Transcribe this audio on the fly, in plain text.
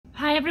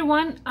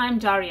everyone, I'm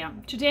Daria.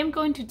 Today I'm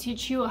going to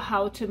teach you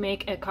how to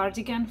make a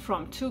cardigan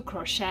from 2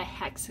 crochet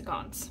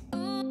hexagons.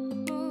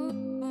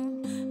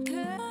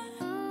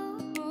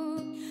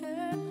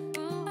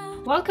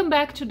 Welcome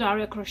back to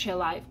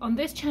DaryaCrochetLife. On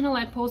this channel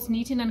I post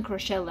knitting and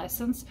crochet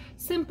lessons,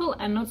 simple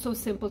and not so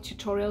simple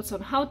tutorials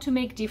on how to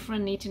make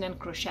different knitting and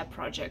crochet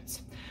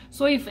projects.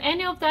 So if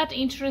any of that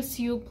interests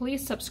you,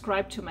 please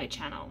subscribe to my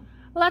channel.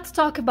 Let's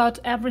talk about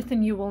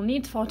everything you will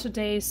need for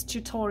today's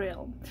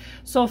tutorial.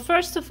 So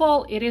first of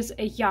all, it is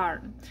a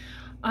yarn.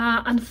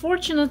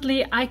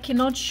 Unfortunately, I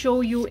cannot show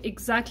you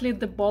exactly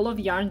the ball of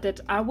yarn that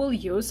I will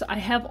use. I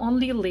have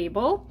only a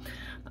label.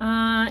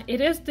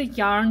 It is the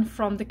yarn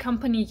from the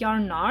company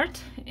Yarnart,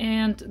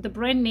 and the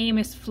brand name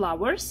is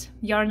Flowers,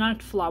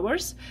 Yarnart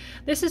Flowers.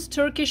 This is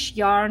Turkish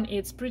yarn.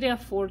 It's pretty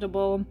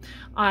affordable.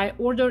 I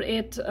ordered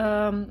it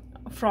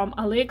from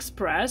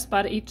AliExpress,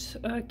 but it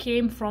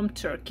came from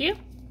Turkey.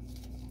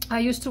 I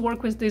used to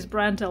work with this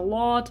brand a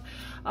lot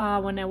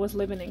when I was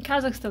living in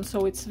Kazakhstan,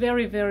 so it's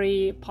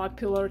very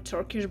popular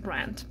Turkish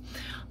brand.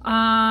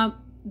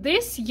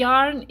 This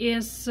yarn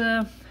is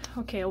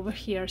okay, over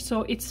here,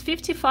 so it's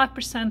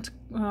 55%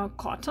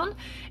 cotton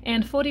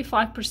and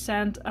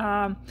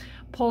 45%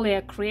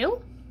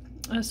 polyacryl,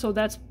 so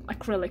that's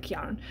acrylic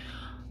yarn.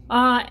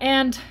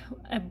 And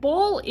a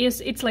ball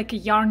it's like a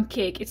yarn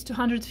cake. It's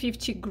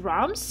 250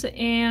 grams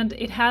and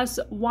it has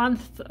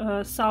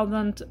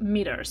 1,000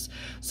 meters,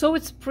 so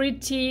it's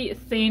pretty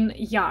thin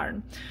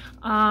yarn.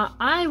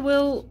 They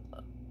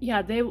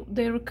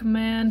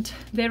recommend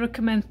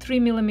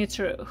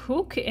 3mm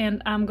hook,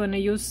 and I'm gonna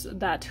use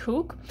that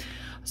hook.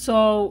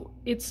 So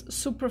it's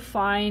super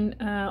fine,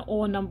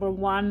 or number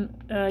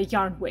 1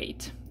 yarn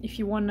weight if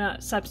you wanna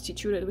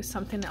substitute it with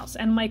something else.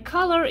 And my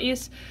color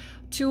is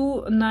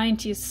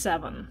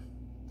 297.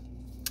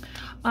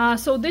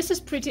 So this is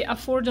pretty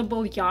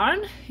affordable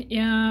yarn,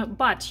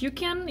 but you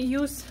can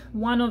use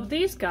one of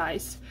these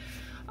guys.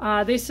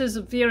 This is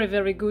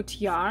very good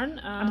yarn.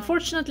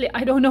 Unfortunately,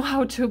 I don't know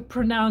how to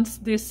pronounce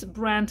this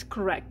brand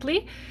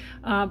correctly,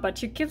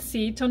 but you can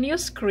see it on your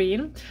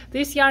screen.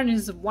 This yarn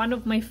is one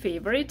of my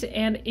favorite,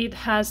 and it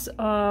has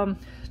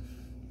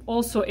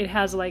also it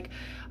has like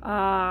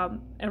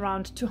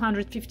around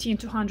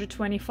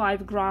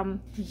 215-225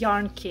 gram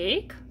yarn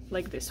cake,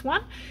 like this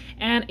one,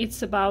 and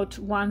it's about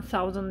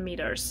 1,000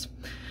 meters.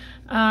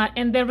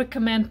 And they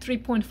recommend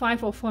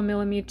 3.5 or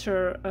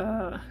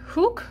 4mm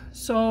hook,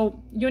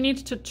 so you need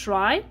to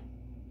try.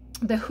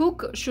 The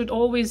hook should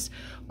always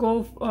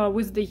go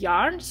with the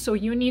yarn, so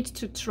you need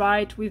to try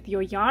it with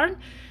your yarn.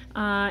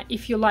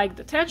 If you like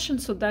the tension,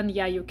 so then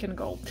yeah, you can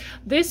go.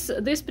 This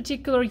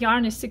particular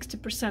yarn is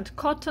 60%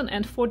 cotton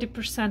and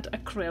 40%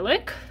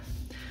 acrylic.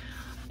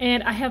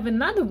 And I have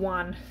another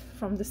one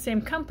from the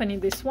same company,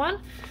 this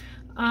one.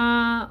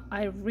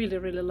 I really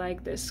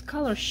like this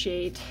color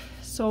shade.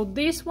 So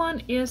this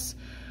one is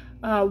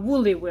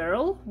woolly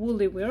whirl,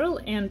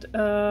 and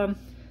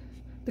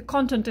the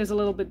content is a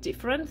little bit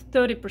different,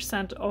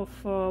 30% of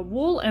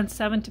wool and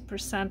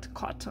 70%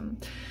 cotton.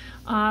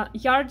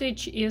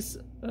 Yardage is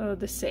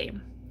the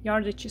same.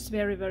 Yardage is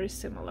very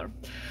similar.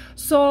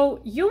 So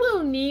you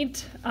will need,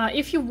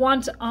 if you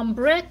want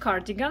ombre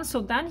cardigan,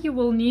 so then you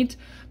will need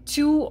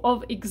 2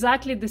 of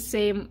exactly the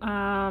same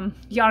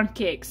yarn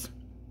cakes,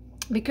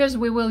 because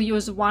we will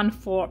use one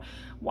for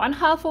one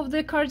half of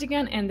the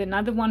cardigan and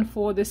another one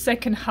for the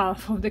second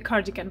half of the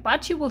cardigan,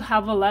 but you will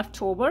have a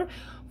leftover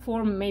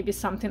for maybe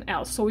something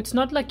else. So it's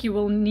not like you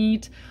will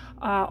need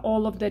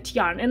all of that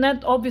yarn, and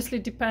that obviously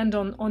depend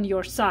on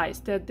your size.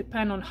 That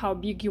depend on how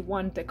big you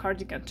want the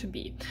cardigan to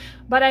be.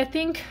 But I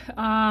think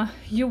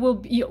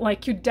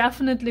you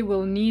definitely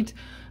will need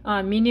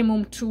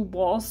minimum 2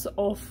 balls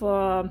of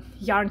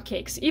yarn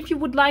cakes. If you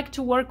would like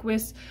to work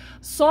with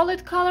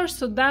solid colors,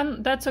 so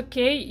then that's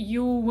okay,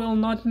 you will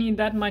not need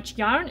that much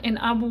yarn, and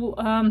I will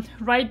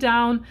write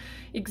down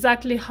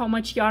exactly how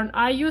much yarn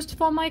I used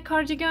for my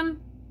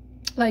cardigan,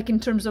 like in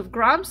terms of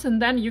grams,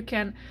 and then you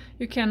can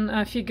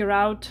figure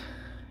out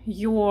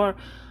your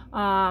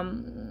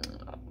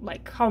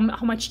like how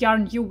much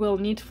yarn you will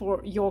need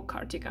for your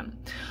cardigan.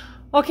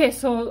 Okay,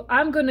 so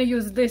I'm gonna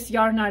use this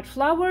Yarnart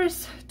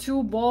Flowers,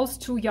 2 balls,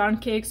 2 yarn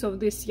cakes of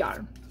this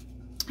yarn,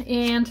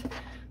 and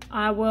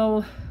I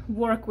will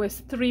work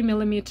with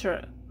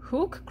 3mm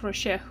hook,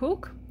 crochet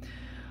hook.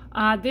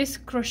 This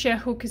crochet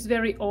hook is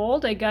very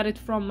old. I got it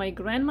from my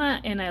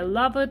grandma and I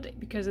love it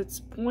because it's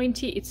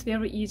pointy. It's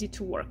very easy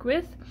to work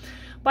with,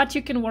 but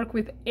you can work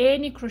with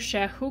any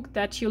crochet hook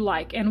that you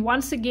like. And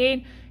once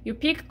again, you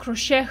pick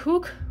crochet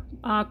hook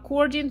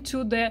according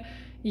to the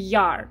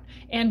yarn,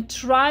 and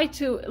try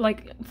to,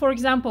 like, for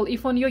example,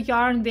 if on your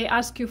yarn they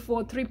ask you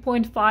for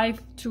 3.5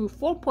 to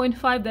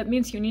 4.5, that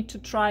means you need to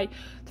try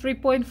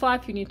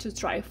 3.5, you need to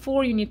try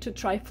 4, you need to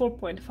try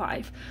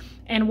 4.5,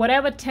 and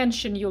whatever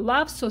tension you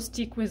love, so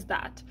stick with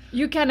that.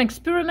 You can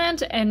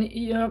experiment, and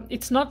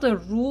it's not a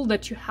rule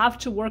that you have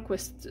to work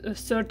with a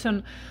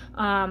certain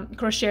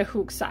crochet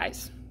hook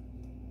size.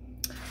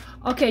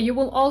 Okay, you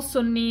will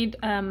also need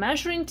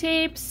measuring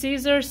tape,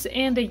 scissors,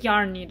 and a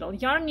yarn needle.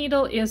 Yarn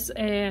needle is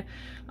a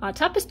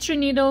tapestry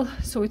needle,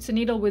 so it's a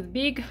needle with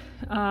big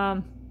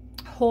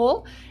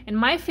hole, and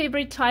my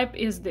favorite type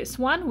is this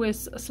one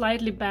with a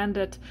slightly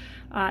banded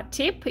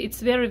tip.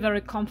 It's very,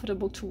 very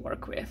comfortable to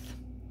work with.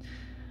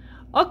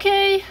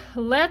 Okay,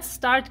 let's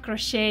start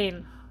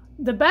crocheting.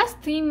 The best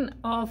thing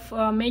of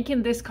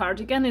making this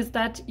cardigan is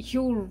that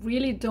you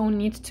really don't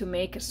need to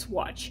make a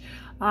swatch.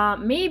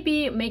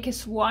 Maybe make a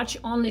swatch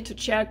only to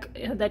check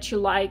that you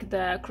like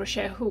the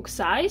crochet hook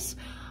size,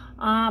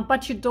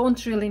 but you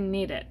don't really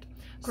need it.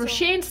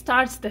 Crocheting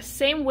starts the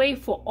same way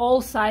for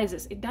all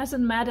sizes. It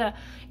doesn't matter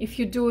if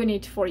you're doing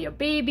it for your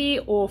baby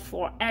or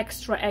for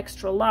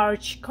extra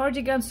large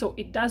cardigan, so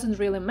it doesn't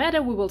really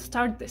matter. We will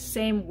start the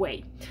same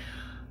way.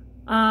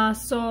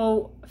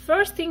 So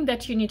first thing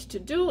that you need to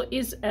do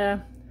is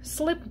a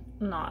slip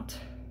knot.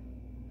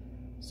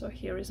 So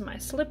here is my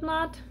slip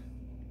knot,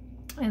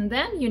 and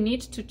then you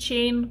need to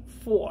chain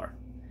 4.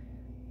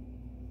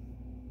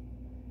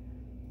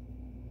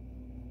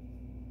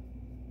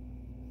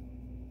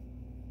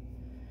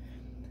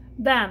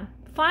 Then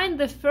find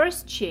the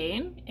first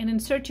chain and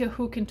insert your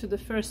hook into the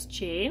first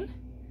chain,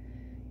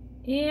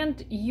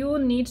 and you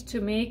need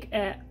to make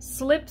a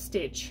slip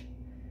stitch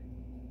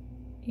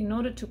in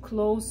order to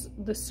close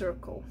the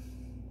circle.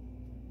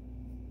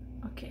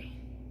 Okay,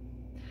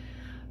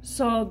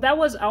 so that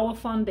was our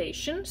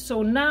foundation.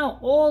 So now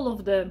all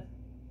of the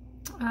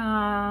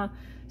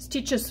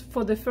stitches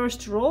for the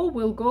first row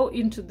will go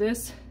into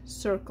this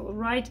circle,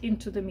 right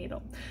into the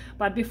middle.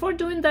 But before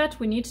doing that,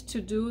 we need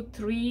to do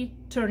 3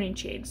 turning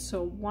chains.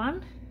 So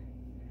 1,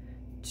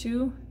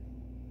 2,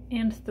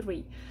 and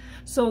 3.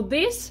 So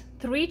these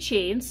 3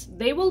 chains,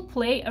 they will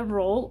play a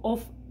role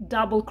of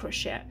double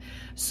crochet.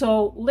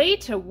 So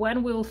later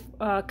when we'll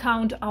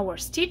count our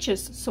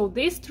stitches, so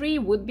these 3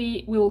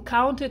 we'll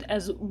count it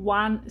as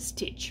 1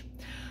 stitch.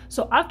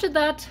 So after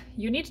that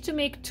you need to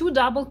make 2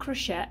 double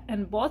crochet,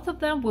 and both of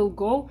them will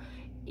go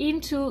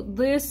into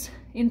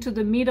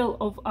the middle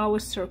of our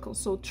circle.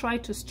 So try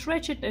to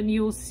stretch it and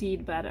you'll see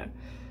it better.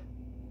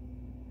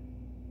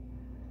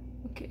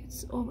 Okay,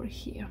 it's over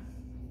here.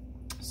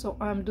 So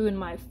I'm doing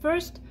my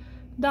first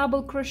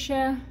double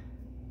crochet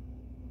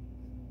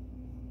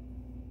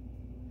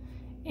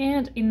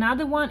and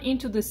another one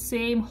into the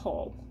same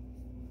hole.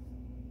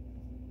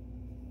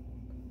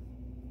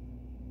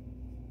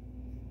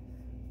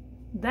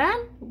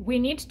 Then we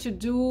need to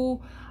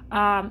do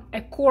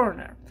a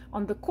corner.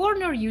 On the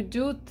corner you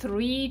do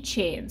 3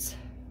 chains,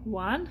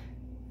 1,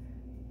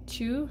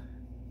 2,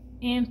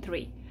 and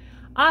 3.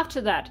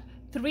 After that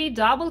 3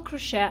 double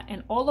crochet,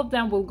 and all of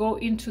them will go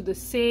into the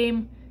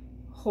same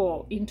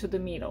hole, into the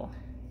middle,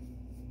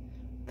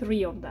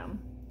 3 of them.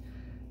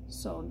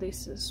 So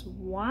this is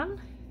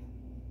 1,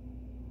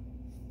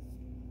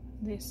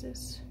 this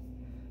is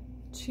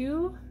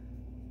 2,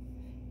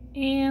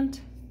 and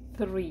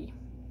 3.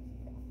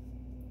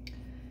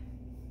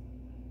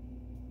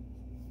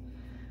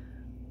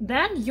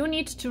 Then you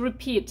need to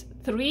repeat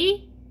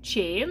 3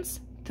 chains,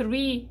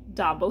 3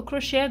 double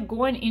crochet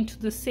going into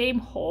the same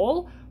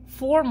hole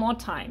 4 more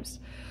times.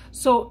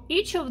 So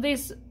each of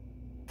these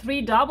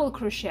 3 double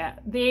crochet,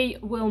 they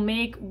will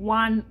make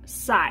 1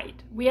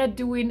 side. We are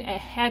doing a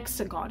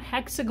hexagon.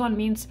 Hexagon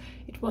means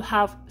it will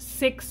have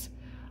 6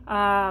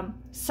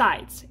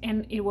 sides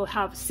and it will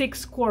have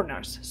 6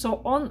 corners.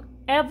 So on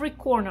every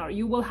corner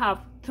you will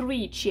have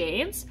 3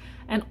 chains,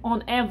 and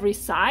on every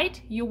side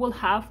you will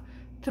have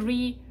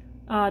 3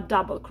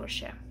 double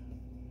crochet.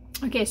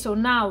 Okay, so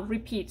now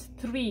repeat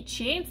 3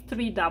 chains,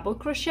 3 double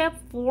crochet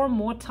 4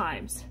 more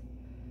times.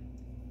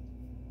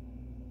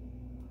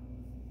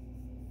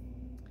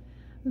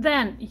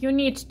 Then you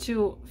need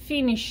to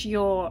finish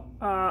your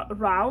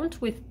round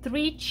with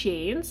 3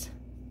 chains,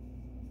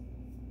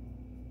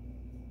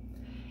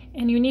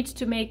 and you need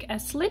to make a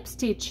slip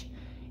stitch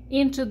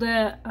into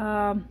the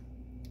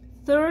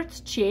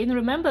 3rd chain.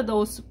 Remember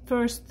those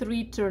first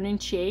 3 turning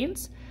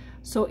chains.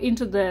 So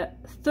into the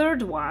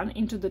 3rd one,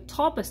 into the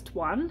toppest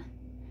one,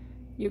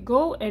 you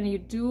go and you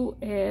do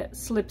a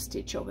slip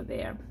stitch over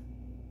there.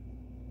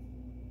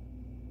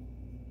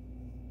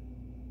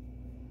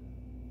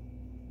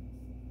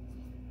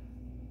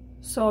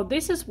 So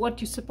this is what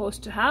you're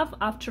supposed to have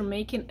after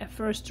making a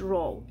first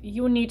row.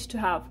 You need to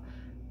have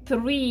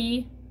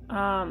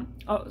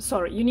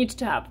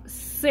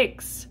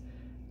 6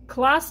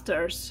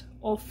 clusters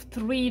of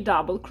 3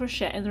 double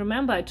crochet, and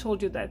remember I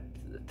told you that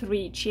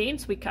 3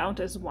 chains we count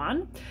as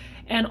 1,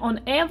 and on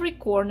every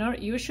corner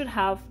you should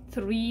have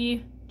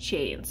 3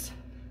 chains.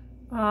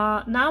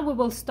 Now we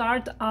will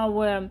start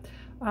our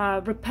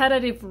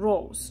repetitive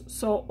rows.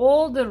 So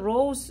all the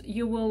rows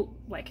you will,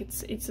 like,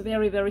 it's a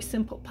very, very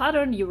simple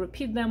pattern. You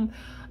repeat them.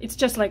 It's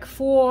just like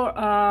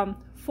 4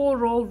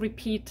 row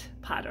repeat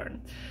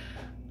pattern.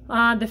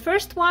 The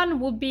first one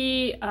will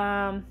be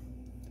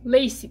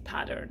lacy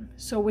pattern.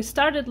 So we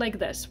started like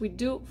this. We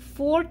do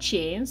 4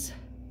 chains.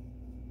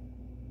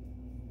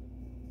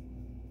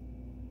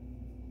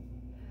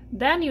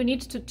 Then you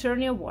need to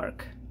turn your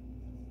work.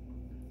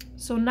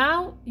 So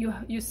now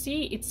you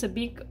see it's a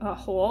big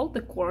hole,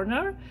 the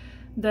corner,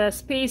 the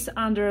space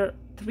under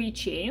 3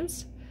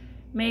 chains,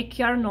 make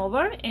yarn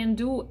over and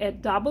do a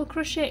double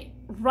crochet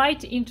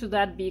right into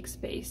that big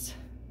space.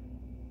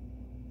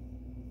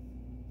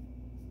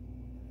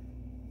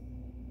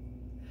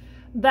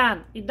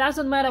 Then it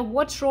doesn't matter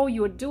what row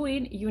you're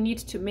doing, you need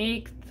to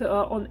make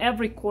on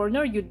every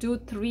corner you do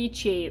 3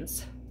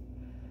 chains.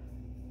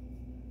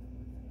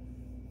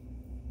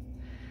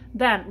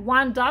 Then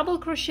 1 double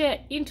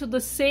crochet into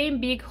the same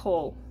big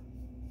hole.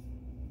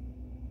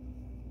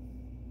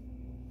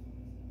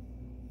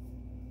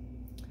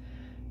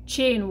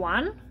 Chain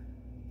 1.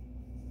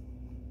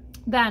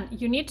 Then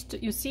you need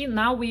to, you see,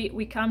 now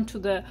we come to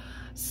the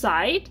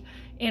side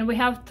and we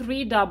have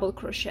 3 double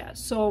crochet.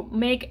 So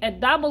make a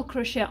double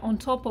crochet on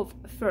top of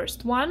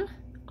first one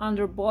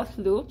under both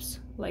loops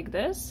like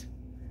this.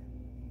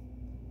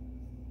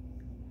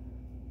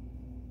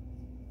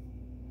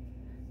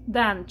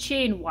 Then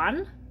chain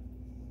 1,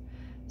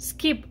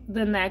 skip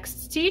the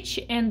next stitch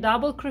and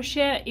double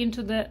crochet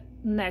into the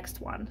next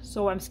one.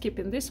 So I'm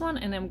skipping this one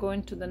and I'm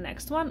going to the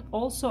next one,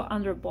 also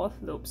under both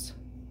loops.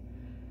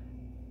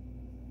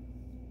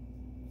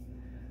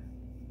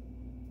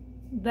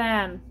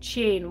 Then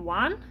chain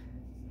 1,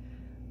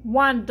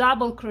 1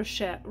 double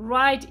crochet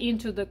right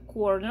into the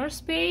corner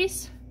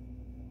space,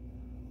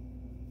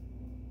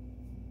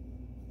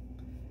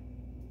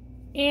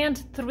 and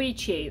 3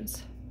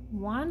 chains,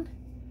 1,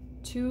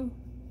 2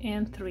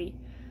 and 3,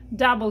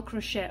 double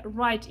crochet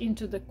right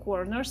into the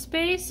corner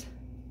space,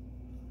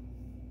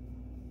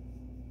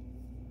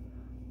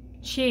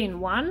 chain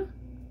 1,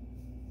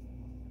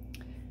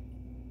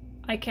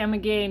 I come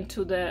again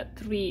to the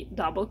 3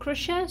 double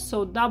crochet,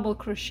 so double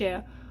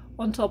crochet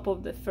on top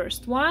of the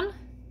first one,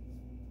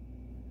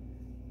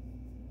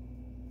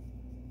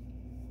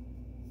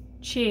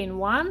 chain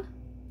 1,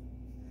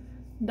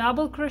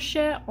 double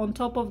crochet on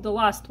top of the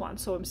last one,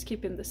 so I'm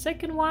skipping the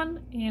second one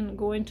and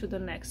going to the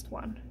next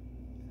one,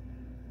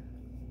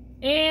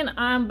 and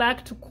I'm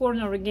back to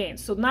corner again.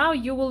 So now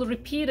you will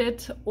repeat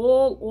it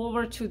all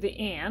over to the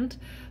end.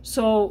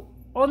 So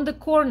on the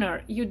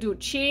corner you do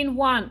chain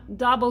 1,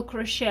 double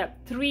crochet,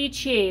 3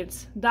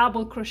 chains,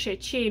 double crochet,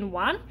 chain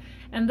 1,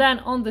 and then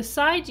on the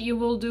side you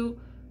will do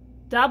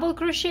double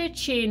crochet,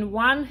 chain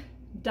 1,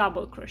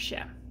 double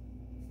crochet.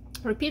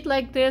 Repeat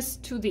like this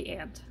to the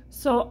end.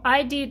 So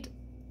I did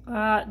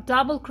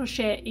double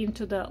crochet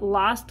into the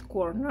last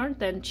corner,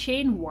 then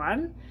chain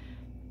 1,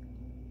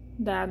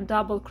 then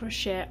double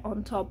crochet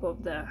on top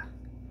of the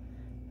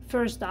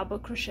first double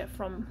crochet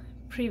from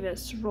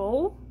previous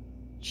row,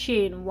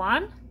 chain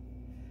 1,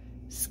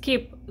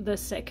 skip the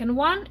second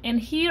one, and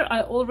here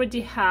I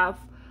already have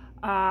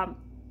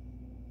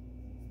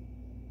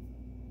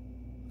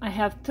I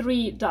have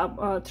 3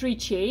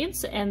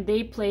 chains and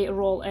they play a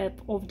role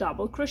of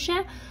double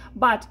crochet.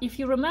 But if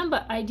you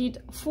remember, I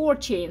did 4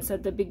 chains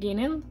at the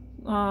beginning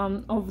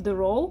of the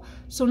row,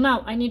 so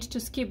now I need to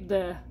skip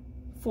the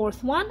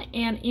 4th one,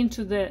 and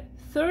into the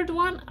 3rd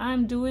one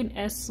I'm doing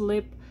a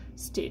slip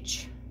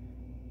stitch.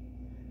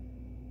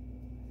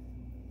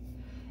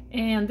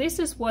 And this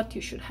is what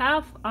you should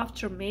have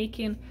after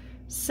making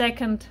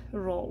 2nd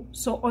row.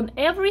 So on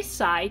every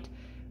side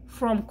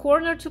from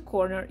corner to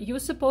corner you're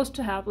supposed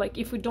to have, like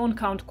if we don't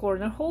count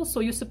corner holes, so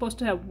you're supposed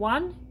to have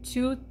 1,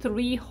 2,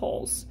 3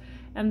 holes,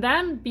 and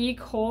then big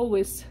hole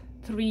with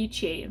 3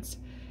 chains,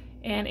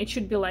 and it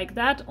should be like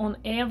that on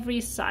every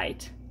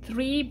side,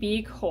 3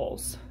 big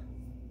holes.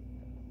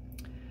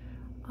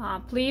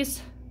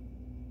 Please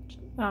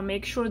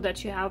make sure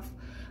that you have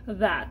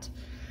that.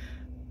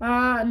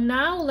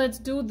 Now let's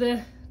do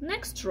the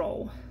next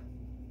row.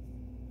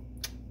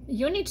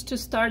 You need to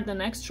start the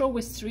next row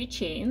with 3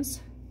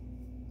 chains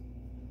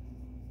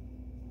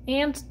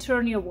and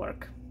turn your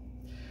work.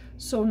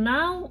 So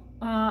now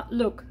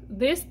look,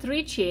 these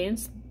 3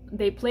 chains,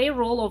 they play a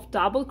role of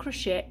double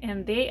crochet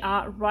and they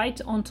are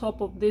right on top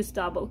of this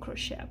double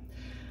crochet.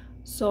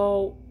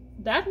 So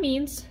that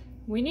means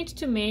we need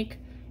to make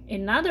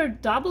another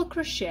double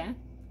crochet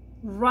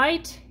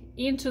right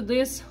into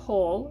this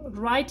hole,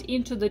 right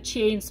into the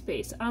chain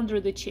space under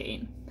the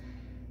chain.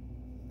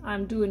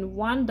 I'm doing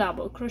 1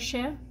 double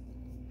crochet,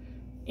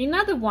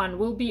 another one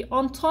will be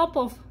on top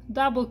of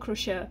double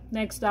crochet,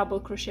 next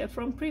double crochet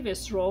from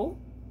previous row,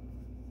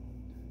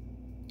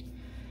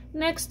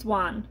 next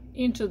one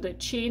into the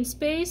chain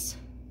space,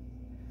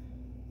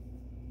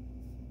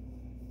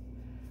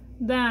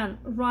 then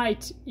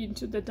right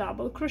into the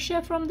double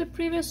crochet from the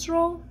previous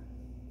row,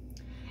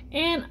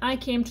 and I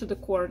came to the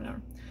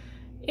corner.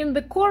 In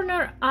the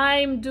corner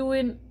I'm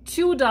doing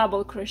 2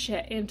 double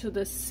crochet into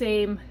the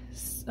same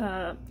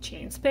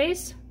chain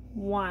space,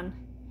 1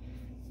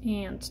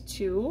 and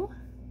 2,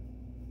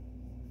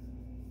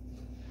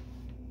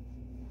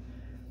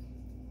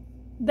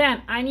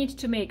 then I need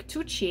to make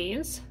 2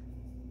 chains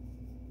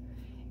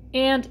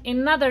and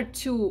another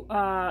 2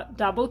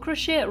 double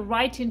crochet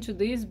right into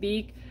this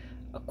big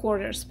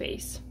corner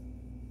space,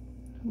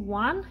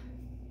 1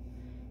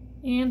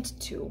 and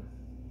 2.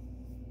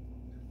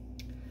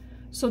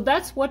 So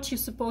that's what you're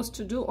supposed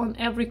to do on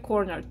every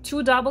corner,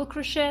 2 double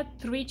crochet,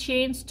 3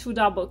 chains, 2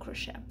 double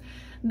crochet.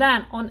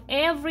 Then on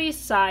every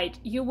side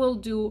you will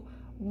do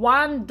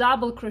 1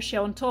 double crochet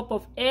on top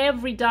of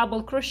every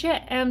double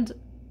crochet and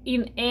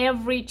in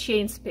every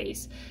chain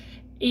space.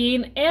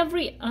 In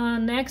every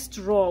next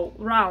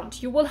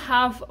round you will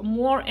have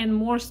more and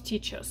more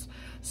stitches,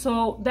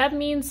 so that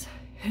means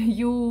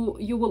you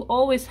will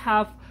always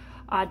have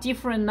a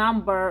different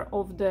number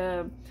of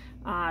the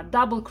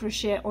double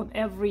crochet on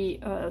every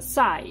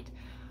side,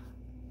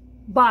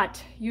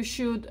 but you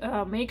should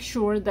make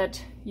sure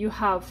that you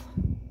have,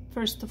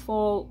 first of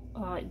all,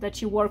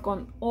 that you work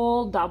on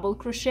all double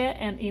crochet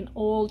and in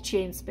all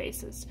chain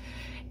spaces,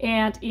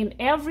 and in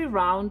every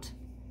round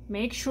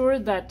make sure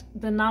that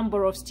the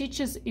number of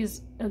stitches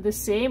is the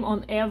same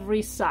on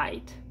every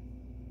side.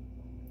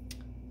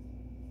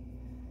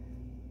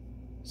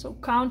 So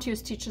count your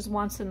stitches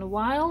once in a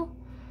while,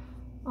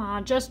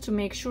 just to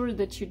make sure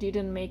that you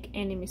didn't make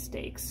any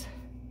mistakes.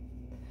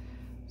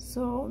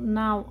 So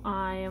now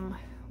I am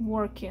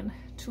working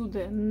to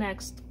the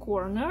next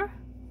corner,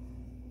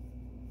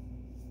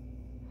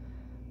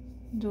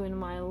 doing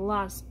my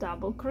last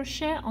double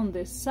crochet on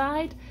this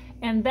side,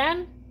 and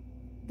then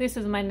this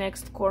is my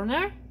next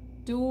corner.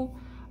 Do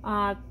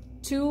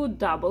 2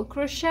 double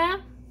crochet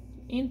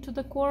into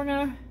the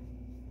corner,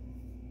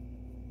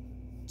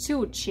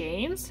 2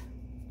 chains,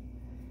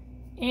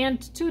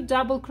 and 2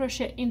 double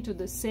crochet into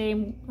the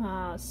same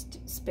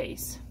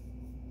space.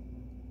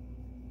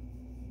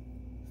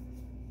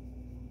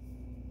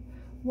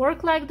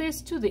 Work like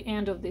this to the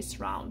end of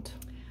this round.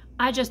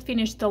 I just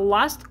finished the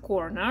last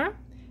corner,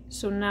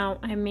 so now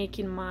I'm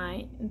making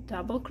my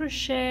double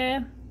crochet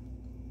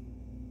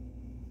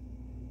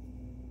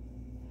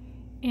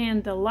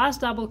and the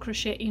last double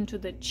crochet into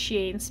the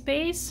chain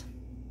space,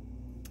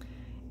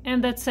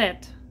 and that's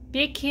it.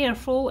 Be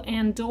careful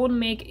and don't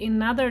make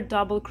another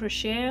double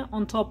crochet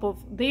on top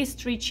of these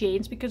 3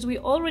 chains, because we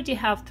already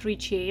have 3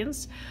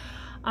 chains.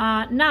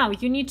 Now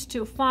you need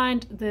to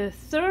find the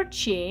 3rd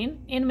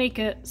chain and make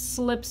a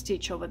slip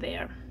stitch over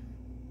there.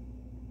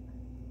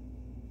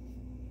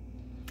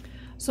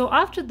 So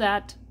after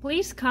that,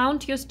 please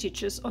count your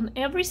stitches. On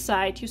every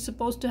side you're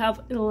supposed to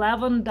have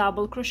 11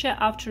 double crochet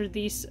after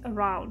this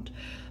round.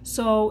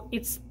 So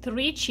it's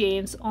 3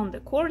 chains on the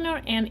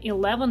corner and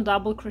 11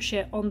 double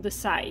crochet on the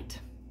side.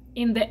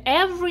 In the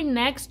every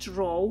next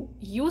row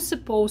you're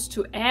supposed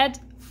to add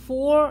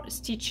 4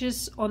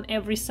 stitches on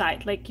every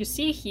side. Like you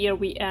see here,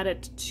 we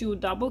added 2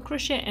 double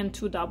crochet and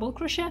 2 double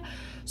crochet.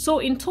 So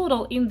in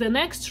total in the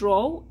next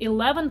row,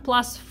 11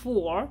 plus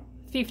 4,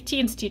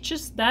 15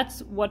 stitches.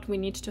 That's what we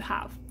need to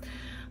have.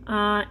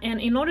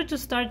 And in order to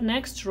start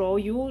next row,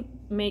 you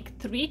make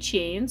 3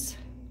 chains,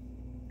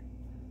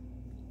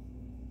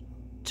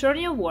 turn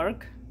your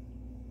work.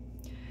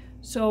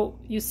 So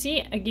you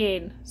see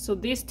again, so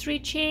these 3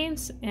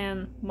 chains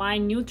and my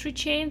new 3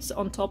 chains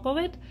on top of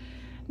it.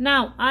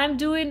 Now I'm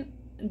doing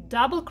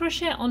double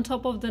crochet on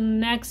top of the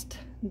next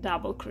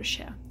double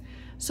crochet.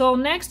 So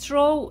next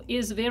row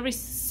is very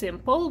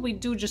simple. We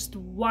do just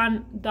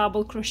 1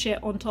 double crochet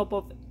on top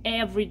of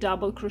every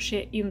double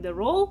crochet in the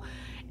row,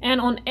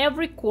 and on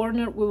every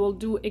corner we will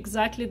do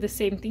exactly the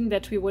same thing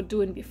that we were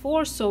doing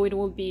before. So it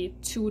will be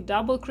 2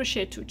 double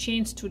crochet, 2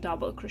 chains, 2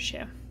 double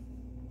crochet.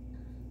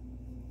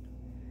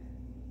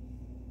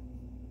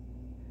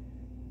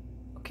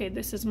 Okay,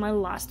 this is my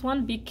last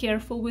one. Be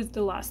careful with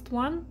the last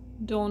one,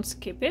 don't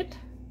skip it.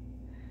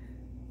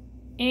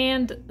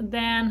 And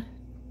then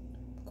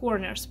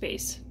corner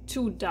space,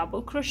 2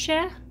 double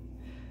crochet.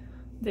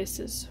 This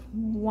is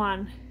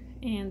 1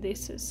 and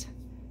this is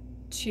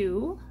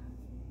 2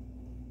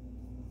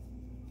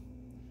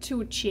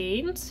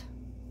 chains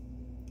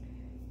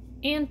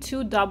and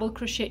 2 double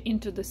crochet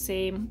into the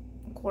same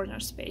corner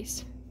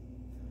space.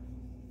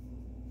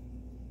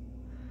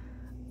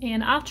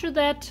 And after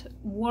that,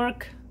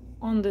 work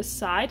on this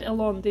side,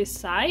 along this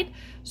side,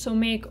 so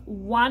make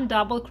 1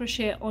 double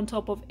crochet on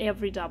top of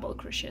every double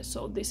crochet.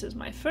 So this is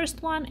my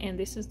first one, and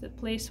this is the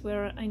place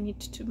where I need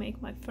to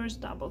make my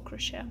first double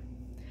crochet.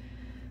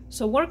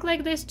 So work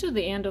like this to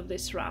the end of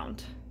this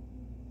round.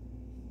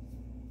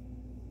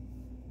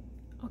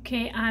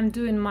 Okay, I'm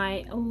doing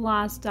my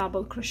last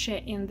double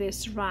crochet in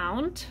this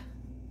round,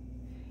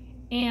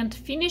 and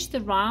finish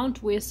the round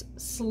with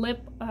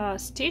slip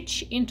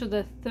stitch into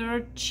the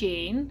 3rd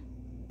chain,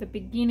 the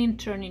beginning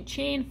turning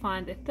chain,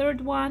 find the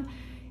 3rd one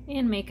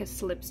and make a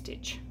slip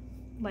stitch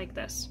like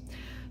this.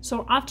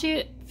 So after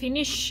you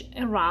finish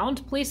a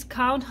round, please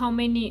count how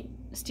many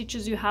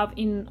stitches you have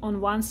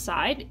on one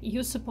side.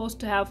 You're supposed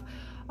to have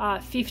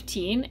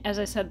 15, as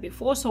I said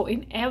before. So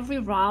in every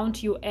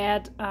round you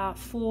add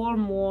 4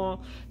 more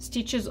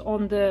stitches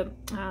on the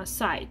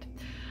side.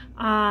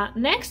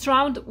 Next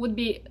round would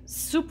be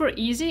super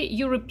easy.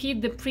 You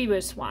repeat the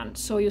previous one.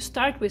 So you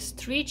start with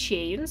 3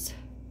 chains,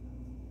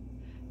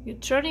 you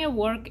turn your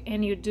work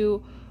and you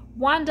do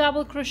 1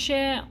 double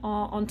crochet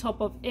on top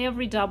of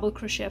every double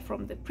crochet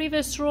from the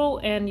previous row,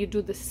 and you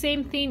do the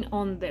same thing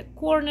on the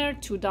corner,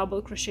 2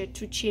 double crochet,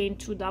 2 chain,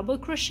 2 double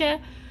crochet,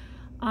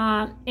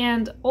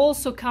 and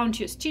also count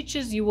your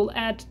stitches. You will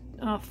add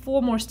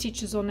 4 more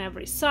stitches on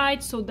every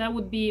side, so that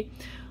would be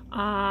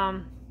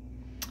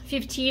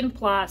 15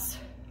 plus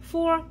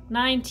for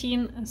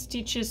 19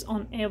 stitches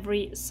on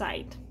every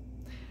side.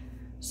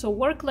 So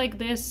work like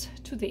this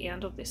to the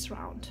end of this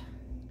round.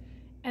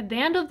 At the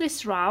end of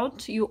this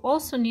round, you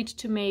also need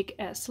to make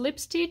a slip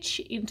stitch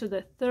into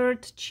the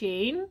third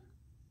chain,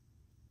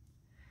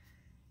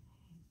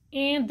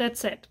 and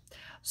that's it.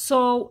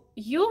 So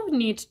you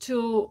need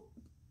to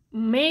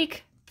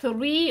make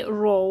 3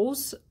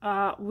 rows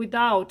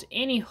without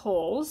any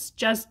holes,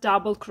 just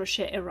double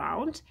crochet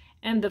around,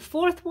 and the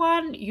 4th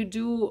one you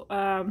do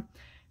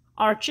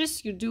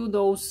arches, you do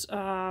those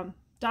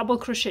double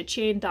crochet,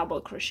 chain double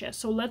crochet.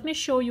 So let me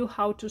show you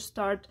how to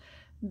start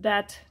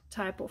that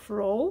type of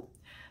row.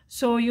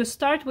 So you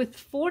start with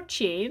 4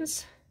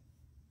 chains,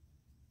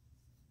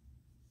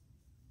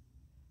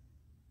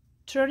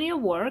 turn your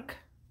work,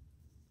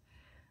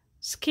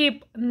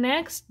 skip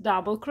next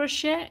double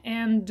crochet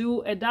and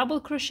do a double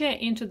crochet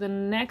into the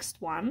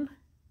next one,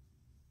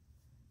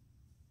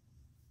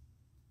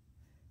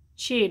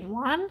 chain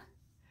 1,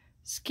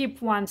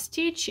 skip 1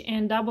 stitch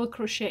and double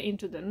crochet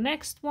into the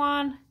next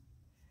one,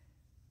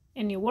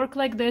 and you work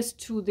like this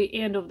to the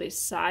end of this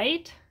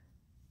side.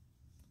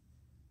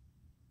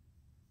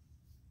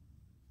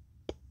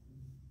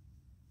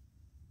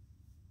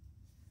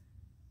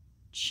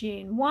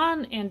 Chain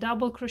 1 and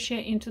double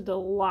crochet into the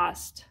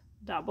last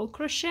double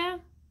crochet,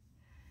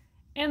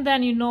 and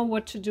then you know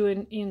what to do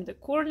in the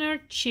corner.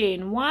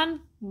 Chain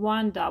 1,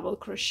 1 double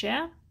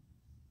crochet,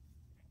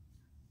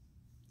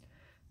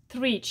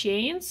 3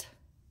 chains,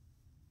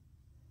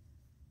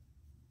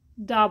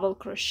 double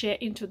crochet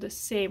into the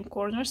same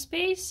corner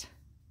space,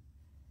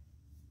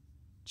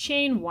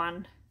 chain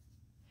 1,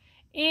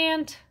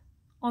 and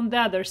on the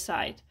other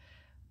side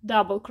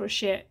double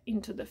crochet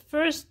into the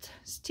first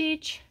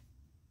stitch,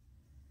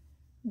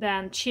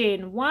 then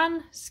chain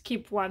 1,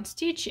 skip 1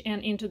 stitch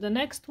and into the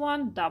next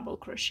one double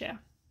crochet.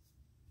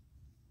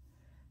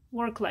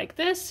 Work like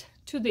this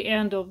to the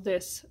end of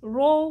this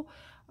row,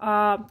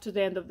 to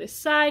the end of this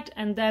side,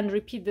 and then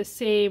repeat the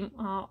same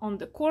on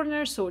the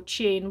corner. So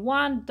chain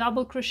 1,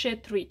 double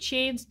crochet, 3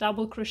 chains,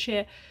 double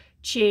crochet,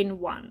 chain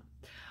 1,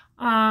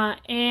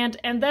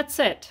 and that's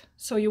it.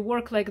 So you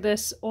work like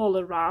this all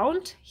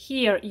around.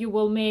 Here you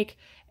will make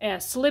a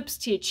slip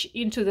stitch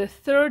into the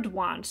 3rd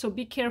one, so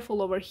be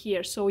careful over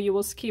here. So you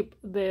will skip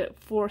the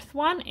 4th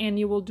one and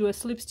you will do a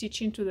slip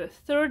stitch into the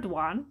 3rd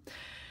one,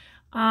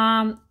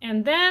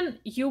 and then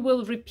you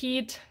will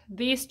repeat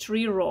these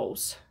 3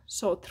 rows.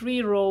 So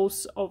 3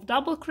 rows of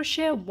double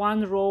crochet,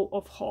 1 row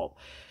of hole,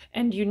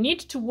 and you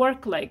need to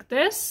work like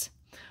this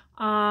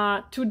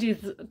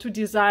to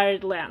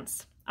desired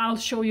length. I'll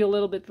show you a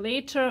little bit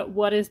later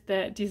what is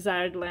the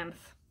desired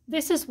length.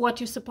 This is what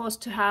you're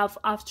supposed to have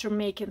after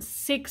making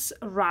 6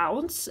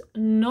 rounds.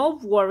 No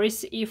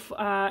worries if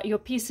your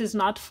piece is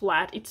not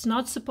flat. It's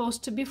not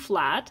supposed to be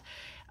flat.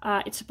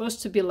 It's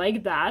supposed to be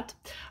like that.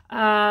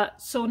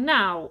 So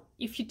now,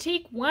 if you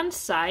take one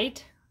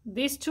side,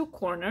 these 2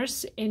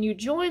 corners, and you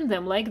join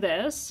them like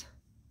this,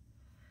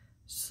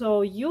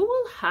 so you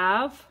will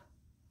have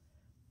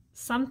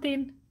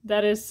something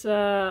that is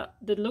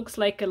that looks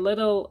like a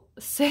little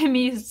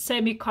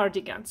semi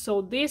cardigan.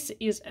 So this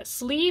is a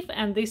sleeve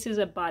and this is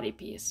a body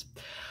piece.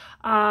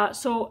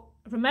 So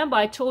remember,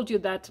 I told you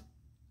that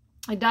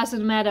it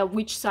doesn't matter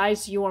which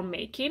size you are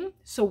making,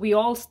 so we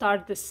all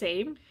start the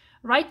same.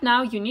 Right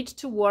now you need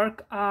to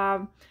work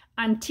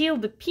until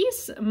the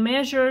piece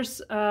measures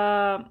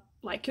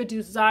like your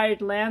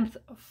desired length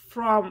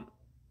from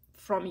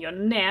your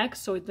neck,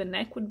 so the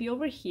neck would be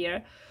over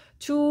here,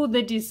 to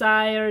the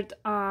desired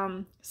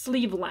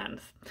sleeve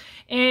length.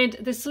 And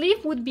the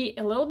sleeve would be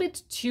a little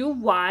bit too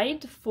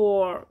wide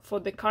for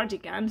the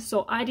cardigan,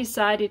 so I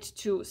decided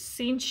to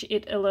cinch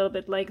it a little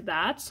bit like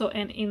that. So,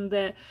 and in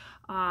the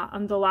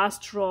on the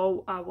last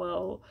row I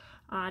will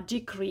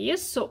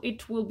decrease, so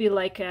it will be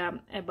like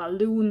a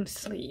balloon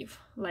sleeve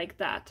like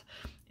that.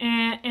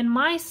 And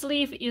my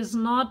sleeve is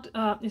not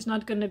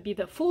going to be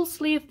the full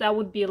sleeve. That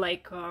would be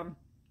like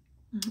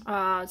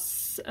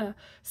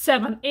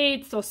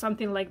 7/8 or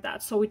something like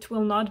that. So it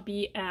will not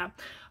be a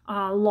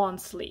long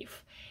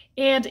sleeve.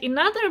 And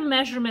another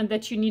measurement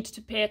that you need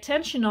to pay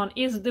attention on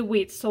is the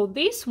width. So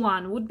this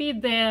one would be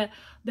the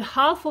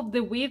half of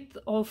the width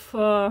of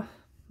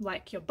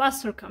like your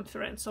bust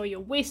circumference or your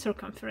waist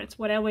circumference,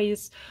 whatever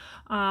is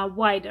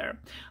wider.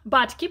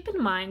 But keep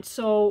in mind,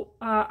 so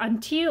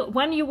until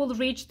when you will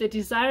reach the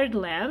desired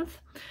length,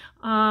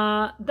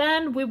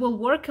 then we will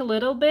work a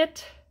little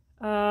bit,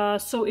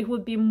 so it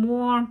would be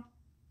more,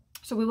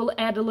 so we will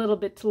add a little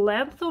bit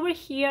length over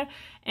here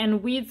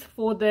and width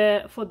for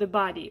the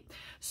body.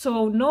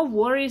 So no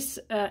worries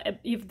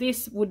if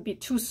this would be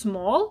too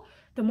small.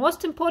 The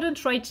most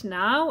important right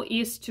now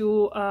is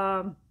to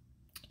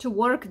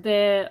work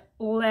the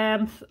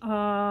length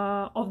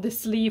of the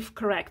sleeve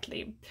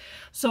correctly.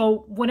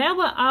 So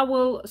whenever I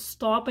will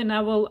stop and I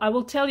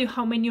will tell you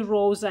how many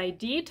rows I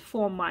did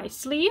for my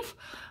sleeve,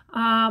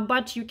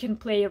 but you can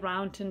play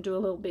around and do a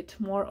little bit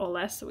more or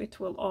less, so it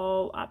will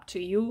all up to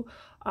you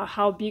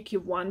how big you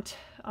want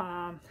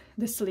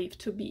the sleeve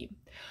to be.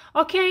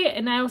 Okay,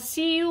 and I'll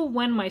see you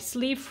when my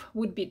sleeve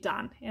would be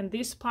done, and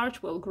this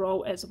part will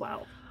grow as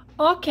well.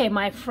 Okay,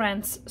 my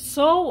friends,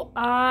 so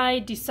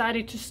I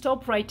decided to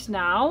stop right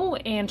now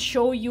and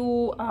show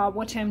you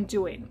what I'm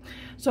doing.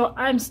 So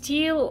I'm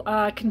still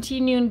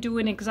continuing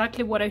doing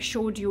exactly what I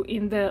showed you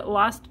in the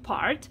last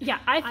part. Yeah,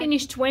 I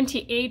finished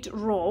 28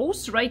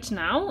 rows right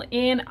now,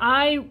 and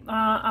I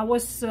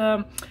was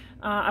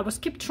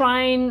keep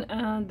trying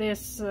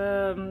this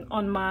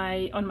on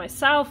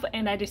myself,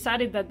 and I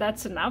decided that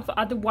that's enough.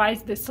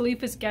 Otherwise the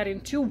sleeve is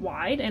getting too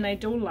wide and I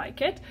don't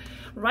like it.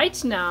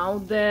 Right now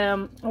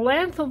the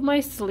length of my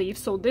sleeve,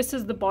 so this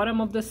is the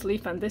bottom of the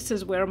sleeve and this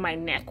is where my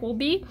neck will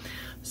be,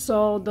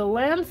 so the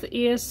length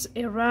is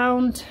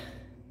around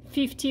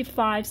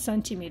 55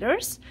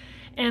 centimeters,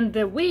 and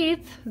the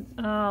width,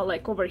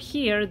 like over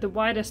here, the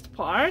widest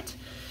part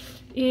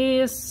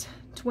is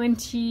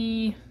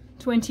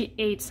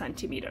 28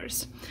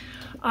 centimeters.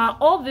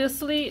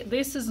 Obviously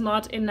this is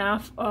not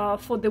enough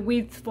for the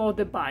width for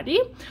the body,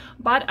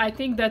 but I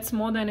think that's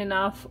more than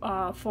enough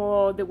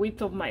for the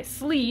width of my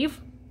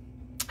sleeve,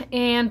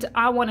 and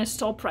I want to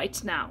stop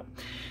right now.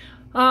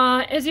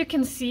 As you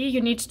can see,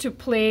 you need to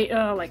play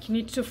you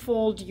need to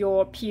fold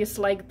your piece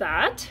like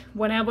that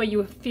whenever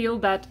you feel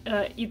that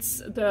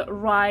it's the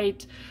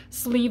right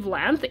sleeve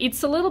length.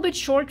 It's a little bit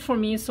short for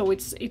me, so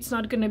it's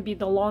not going to be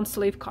the long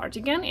sleeve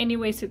cardigan.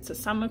 Anyways, it's a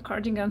summer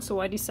cardigan, so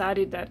I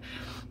decided that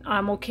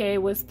I'm okay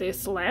with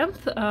this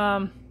length.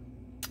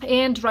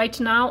 And right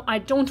now I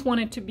don't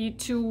want it to be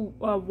too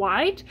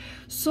wide,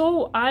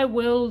 so I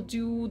will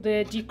do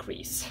the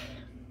decrease.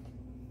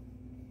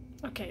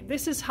 Okay,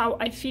 this is how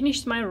I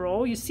finished my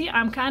row. You see,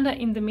 I'm kind of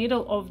in the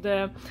middle of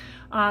the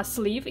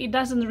sleeve. It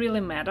doesn't really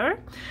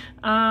matter.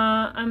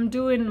 I'm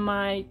doing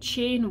my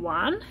chain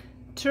 1,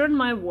 turn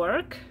my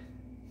work,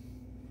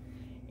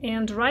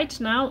 and right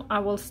now I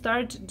will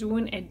start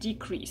doing a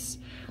decreases.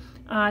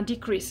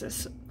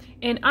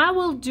 And I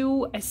will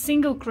do a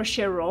single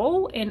crochet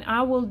row, and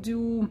I will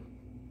do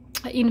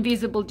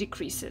invisible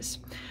decreases.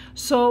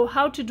 So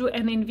how to do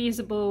an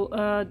invisible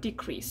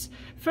decrease?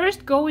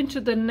 First, go into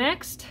the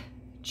next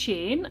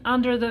chain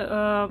under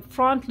the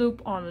front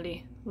loop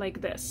only, like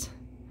this.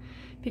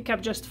 Pick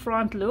up just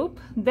front loop,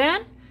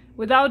 then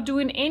without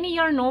doing any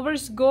yarn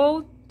overs,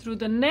 go through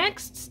the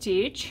next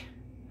stitch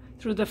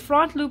through the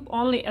front loop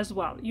only as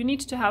well. You need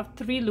to have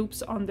 3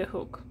 loops on the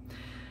hook.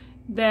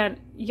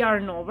 Then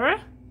yarn over,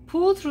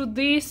 pull through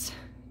these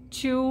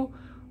 2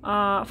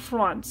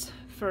 fronts,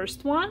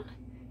 first one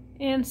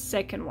and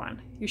second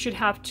one. You should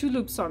have 2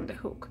 loops on the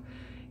hook.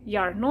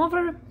 Yarn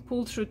over,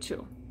 pull through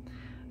 2.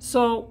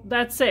 So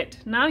that's it.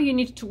 Now you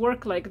need to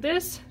work like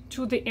this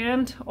to the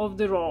end of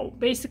the row,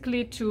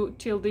 basically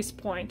till this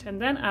point,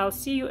 and then I'll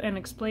see you and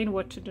explain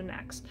what to do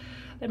next.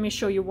 Let me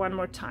show you one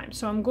more time.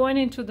 So I'm going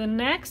into the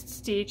next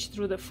stitch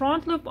through the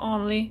front loop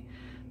only,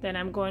 then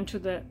I'm going to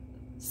the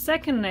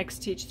second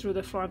next stitch through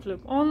the front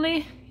loop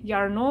only,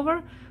 yarn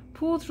over,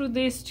 pull through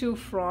these 2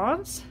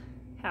 fronts,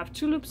 have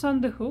 2 loops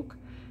on the hook,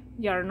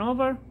 yarn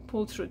over,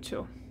 pull through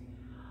 2.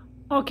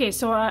 Okay,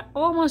 so I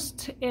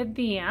almost at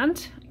the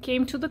end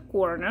came to the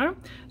corner.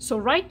 So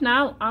right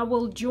now I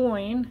will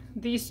join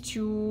these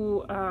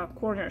 2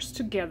 corners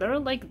together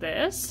like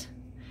this,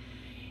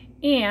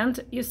 and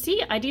you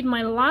see I did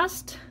my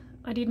last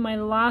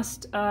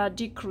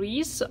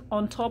decrease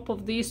on top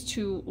of these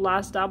 2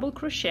 last double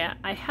crochet.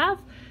 I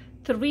have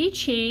 3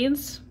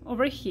 chains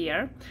over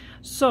here,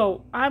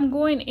 so I'm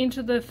going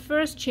into the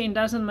first chain.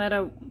 Doesn't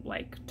matter,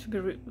 like, to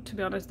be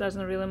honest,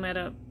 doesn't really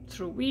matter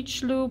through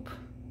which loop.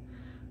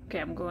 Okay,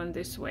 I'm going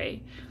this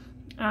way,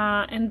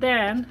 and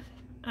then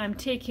I'm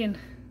taking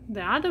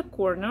the other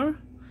corner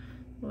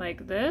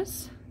like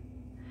this,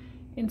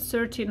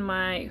 inserting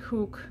my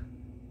hook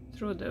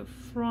through the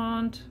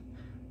front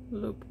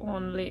loop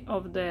only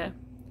of the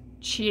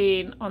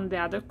chain on the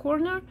other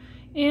corner,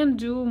 and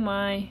do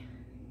my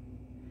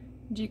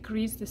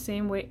decrease the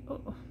same way,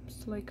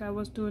 it's like I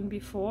was doing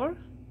before.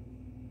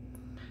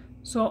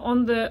 So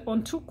on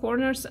 2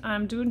 corners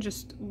I'm doing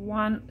just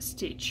 1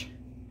 stitch,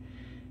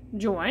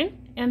 join,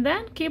 and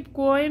then keep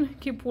going,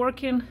 keep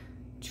working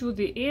to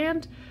the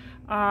end,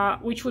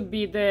 which would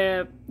be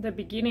the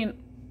beginning,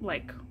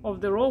 like, of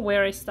the row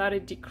where I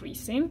started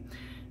decreasing.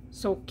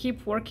 So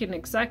keep working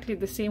exactly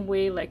the same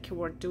way like you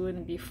were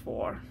doing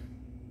before.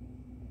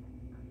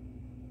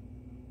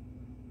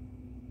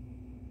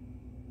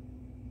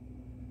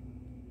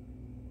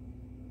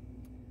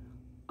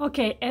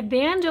 Okay, at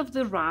the end of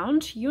the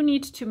round you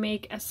need to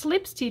make a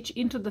slip stitch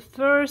into the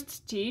first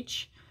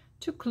stitch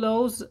to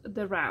close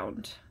the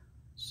round.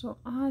 So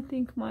I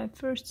think my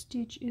first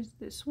stitch is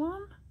this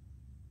one,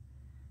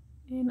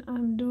 and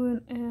I'm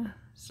doing a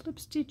slip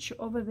stitch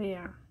over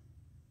there.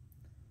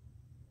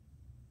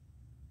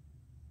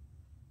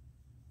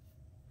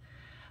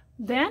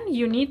 Then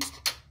you need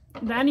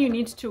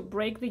to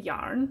break the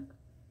yarn.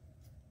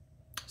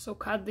 So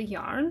cut the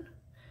yarn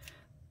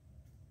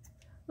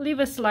leave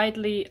a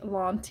slightly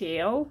long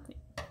tail.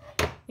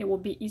 It will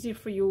be easy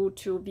for you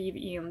to weave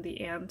in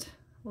the end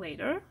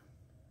later,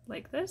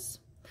 like this.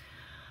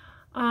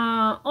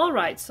 All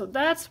right, so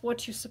that's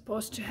what you're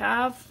supposed to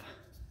have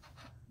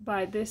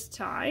by this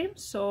time.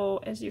 So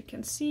as you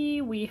can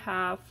see, we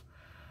have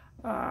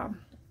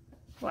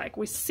like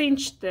we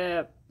cinched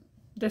the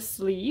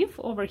sleeve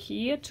over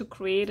here to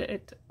create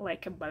it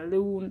like a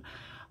balloon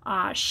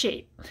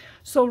shape.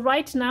 So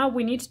right now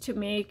we need to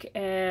make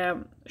a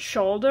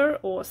shoulder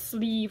or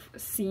sleeve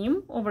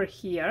seam over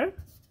here.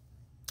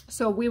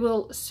 So we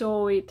will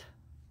sew it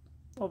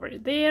over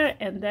there,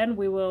 and then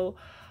we will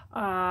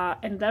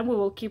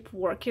keep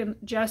working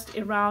just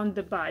around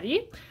the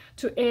body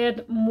to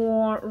add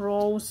more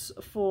rows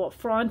for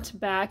front,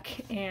 back,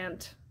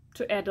 and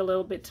to add a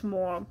little bit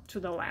more to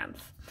the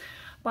length.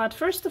 But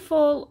first of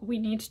all, we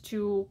need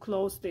to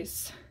close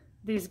this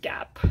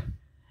gap.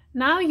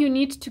 Now you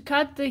need to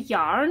cut the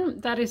yarn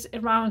that is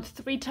around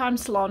 3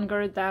 times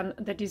longer than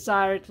the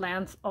desired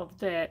length of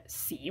the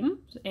seam.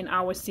 And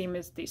our seam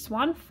is this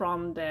one,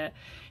 from the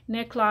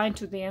neckline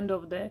to the end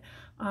of the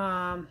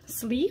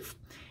sleeve,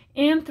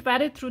 and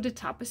thread it through the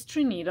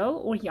tapestry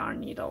needle or yarn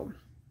needle.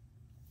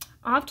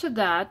 After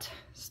that,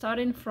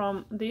 starting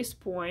from this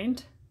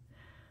point,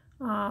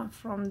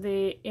 from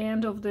the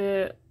end of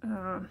the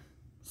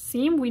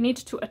seam, we need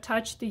to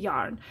attach the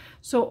yarn.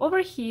 So over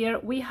here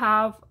we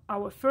have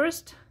our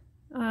first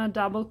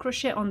double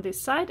crochet on this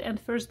side and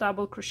first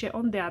double crochet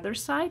on the other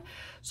side.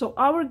 So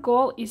our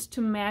goal is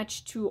to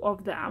match 2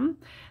 of them.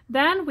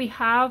 Then we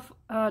have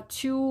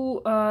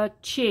 2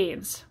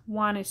 chains.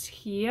 One is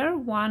here,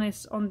 one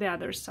is on the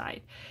other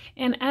side.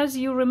 And as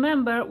you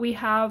remember, we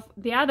have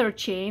the other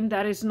chain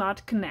that is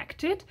not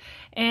connected,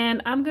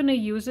 and I'm going to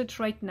use it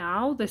right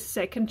now, the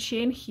second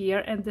chain here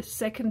and the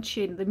second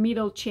chain, the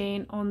middle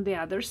chain on the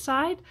other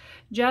side,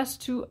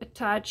 just to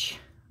attach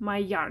my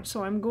yarn.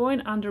 So I'm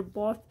going under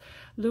both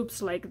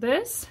loops like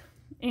this,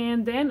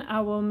 and then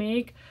I will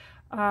make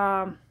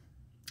a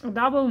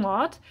double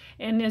knot.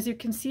 And as you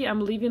can see,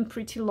 I'm leaving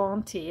pretty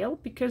long tail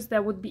because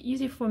that would be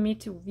easy for me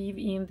to weave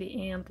in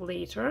the end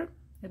later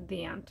at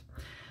the end.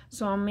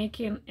 So I'm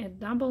making a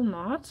double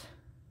knot,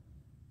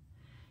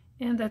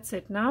 and that's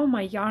it. Now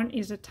my yarn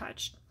is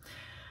attached.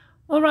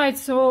 All right,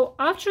 so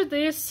after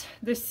this,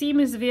 the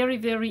seam is very,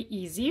 very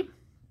easy.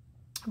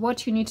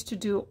 What you need to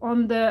do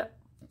on the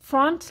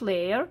front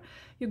layer,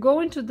 you go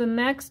into the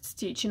next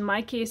stitch. In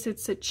my case,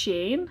 it's a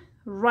chain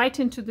right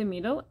into the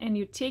middle, and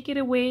you take it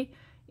away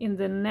in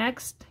the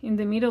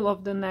middle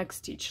of the next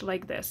stitch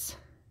like this,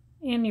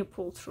 and you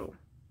pull through.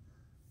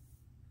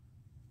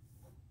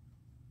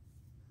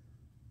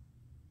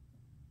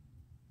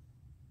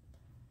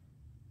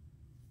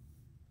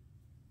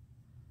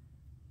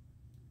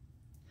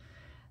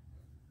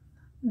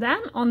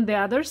 Then on the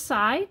other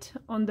side,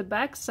 on the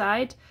back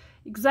side,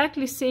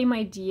 exactly same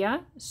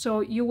idea. So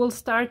you will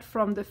start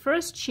from the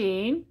first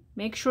chain,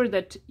 make sure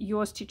that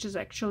your stitch is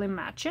actually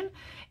matching,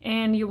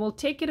 and you will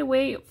take it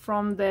away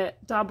from the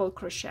double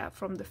crochet,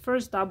 from the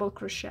first double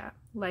crochet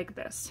like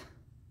this,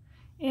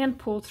 and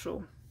pull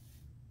through.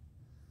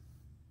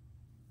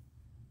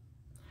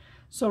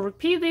 So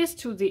repeat this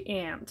to the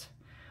end.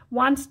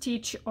 1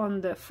 stitch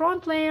on the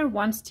front layer,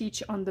 1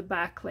 stitch on the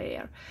back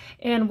layer.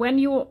 And when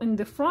you're in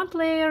the front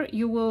layer,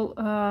 you will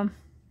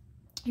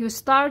you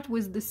start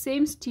with the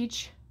same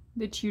stitch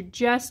that you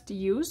just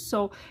used.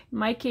 So in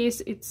my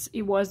case,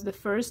 it was the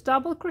first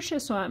double crochet,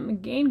 so I'm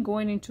again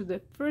going into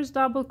the first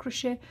double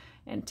crochet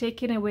and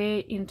taking away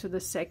into the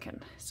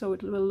second. So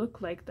it will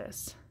look like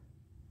this.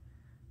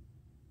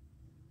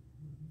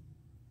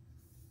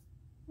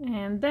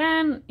 And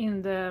then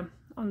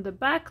on the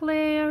back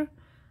layer,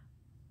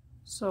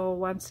 so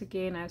once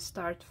again I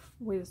start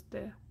with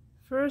the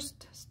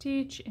first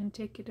stitch and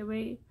take it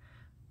away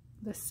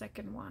the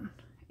second one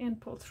and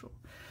pull through.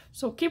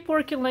 So keep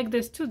working like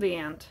this to the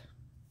end.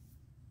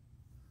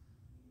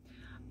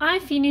 I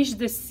finished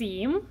the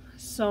seam,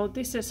 so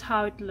this is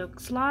how it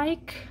looks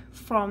like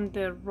from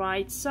the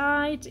right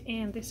side,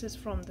 and this is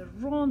from the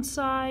wrong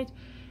side.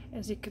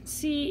 As you can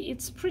see,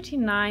 it's pretty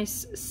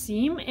nice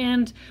seam,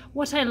 and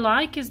what I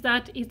like is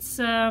that it's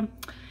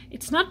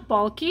not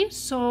bulky,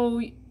 so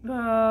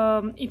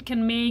it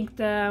can make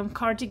the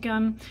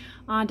cardigan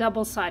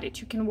double-sided.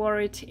 You can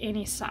wear it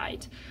any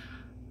side.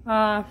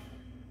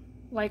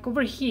 Like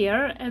over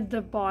here at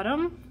the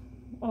bottom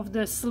of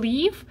the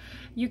sleeve,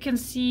 you can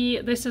see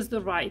this is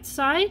the right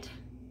side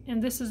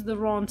and this is the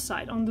wrong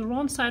side. On the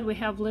wrong side we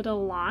have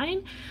little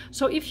line,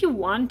 so if you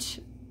want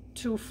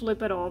to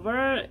flip it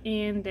over,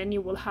 and then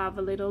you will have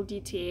a little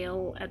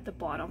detail at the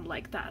bottom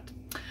like that.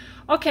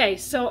 Okay,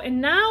 so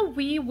and now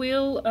we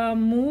will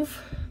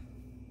move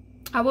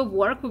our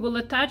work. We will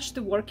attach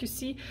the work. You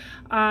see,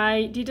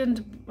 I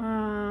didn't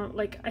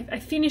I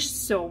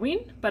finished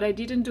sewing, but I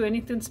didn't do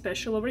anything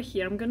special over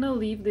here. I'm gonna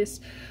leave this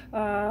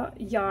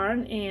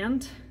yarn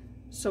end,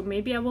 so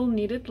maybe I will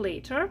need it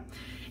later.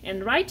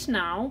 And right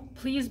now,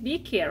 please be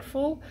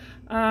careful.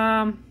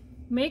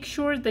 Make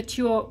sure that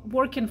you're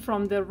working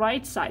from the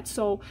right side.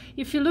 So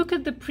if you look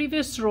at the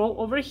previous row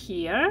over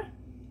here,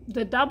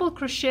 the double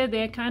crochet,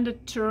 they're kind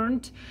of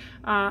turned.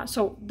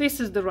 So this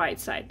is the right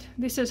side.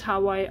 This is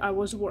how I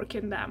was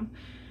working them.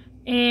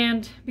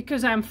 And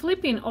because I'm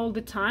flipping all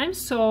the time,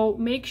 so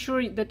make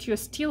sure that you're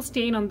still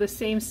staying on the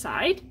same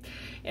side.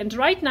 And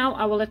right now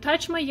I will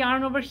attach my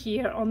yarn over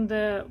here on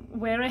the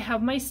where I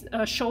have my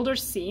shoulder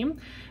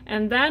seam,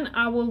 and then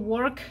I will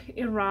work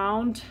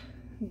around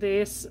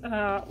this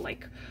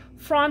like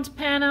front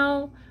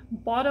panel,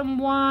 bottom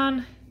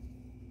one,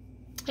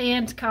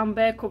 and come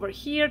back over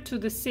here to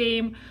the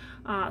same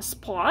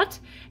spot,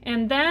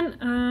 and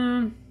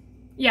then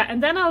yeah,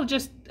 and then I'll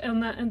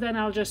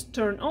just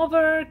turn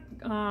over,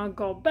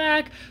 go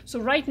back. So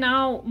right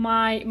now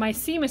my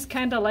seam is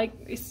kind of like,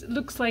 it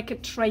looks like a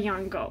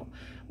triangle,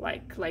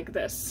 like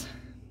this.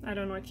 I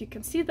don't know if you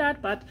can see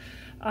that, but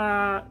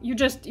you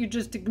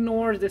just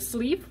ignore the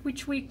sleeve,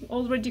 which we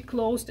already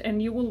closed,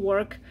 and you will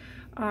work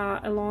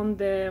along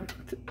the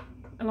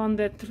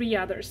 3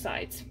 other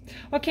sides.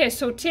 Okay,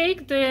 so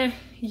take the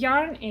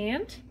yarn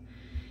and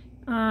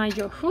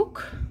your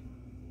hook,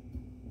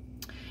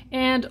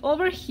 and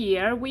over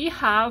here we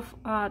have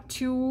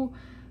two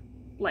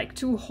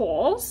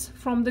holes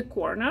from the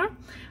corner.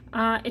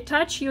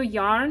 Attach your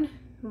yarn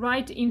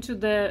right into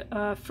the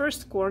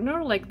first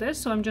corner like this.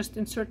 So I'm just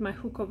insert my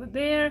hook over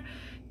there,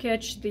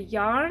 catch the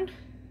yarn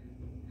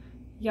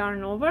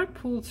over,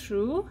 pull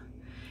through,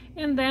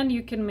 and then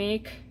you can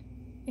make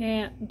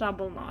a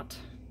double knot.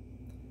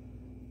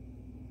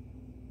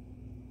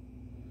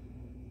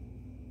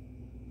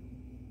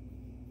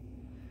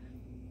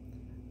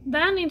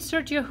 Then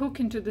insert your hook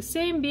into the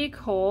same big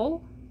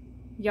hole,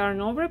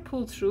 yarn over,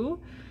 pull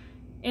through,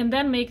 and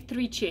then make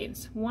 3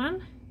 chains.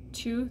 1,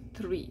 2,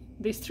 3.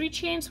 These 3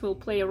 chains will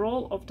play a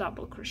role of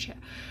double crochet.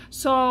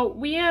 So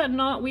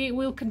we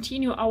will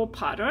continue our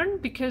pattern,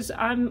 because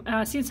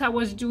since I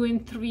was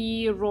doing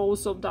 3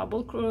 rows of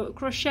double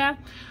crochet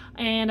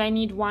and I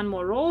need 1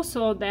 more row,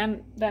 so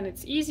then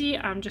it's easy.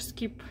 I'm just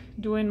keep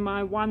doing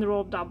my 1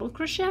 row of double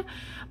crochet,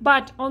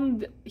 but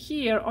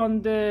here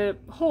on the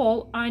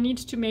hole I need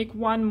to make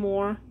 1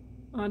 more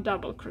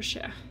double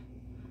crochet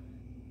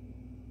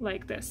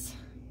like this,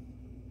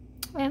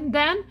 and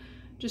then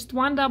just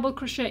 1 double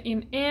crochet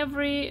in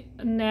every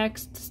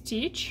next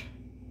stitch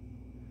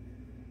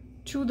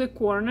to the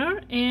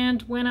corner.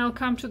 And when I'll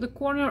come to the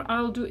corner,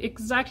 I'll do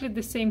exactly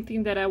the same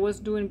thing that I was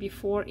doing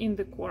before in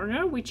the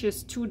corner, which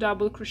is 2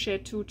 double crochet,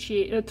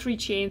 3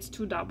 chains,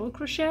 2 double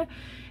crochet,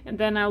 and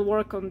then I'll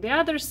work on the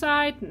other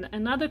side,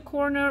 another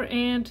corner,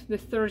 and the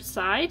 3rd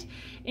side,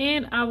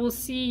 and I will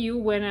see you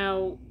when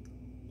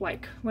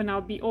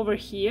I'll be over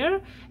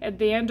here at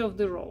the end of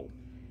the row.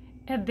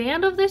 At the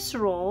end of this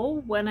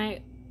row, when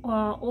I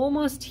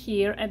almost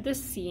here at the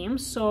seam,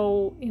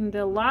 so in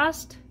the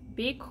last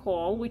big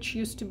hole, which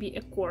used to be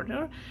a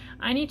corner,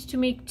 I need to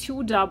make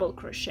 2 double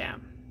crochet,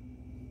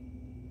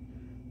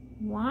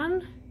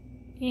 1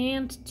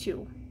 and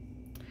 2.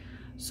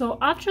 So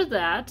after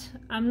that,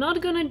 I'm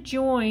not gonna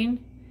join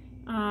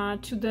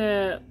to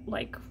the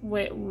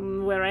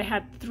where I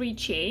had 3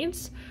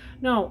 chains.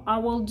 No, I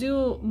will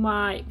do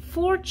my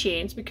 4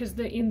 chains, because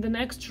in the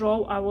next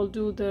row I will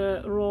do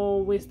the row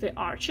with the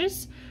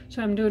arches.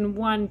 So I'm doing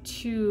 1,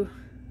 2,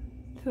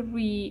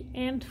 3,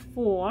 and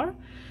 4,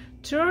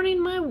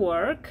 turning my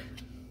work,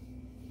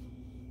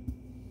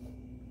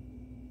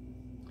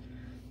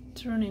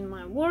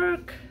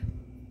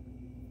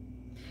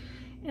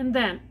 and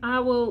then I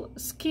will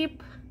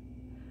skip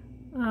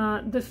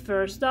the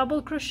first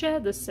double crochet,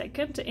 the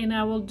second, and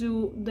I will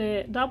do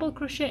the double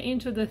crochet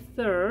into the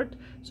 3rd.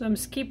 So I'm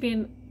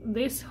skipping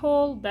this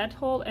hole, that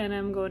hole, and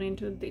I'm going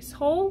into this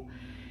hole,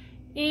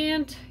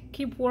 and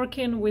keep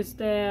working with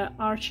the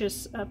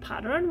arches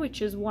pattern,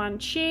 which is 1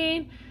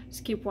 chain,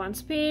 skip 1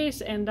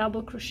 space, and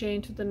double crochet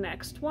into the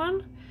next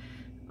one.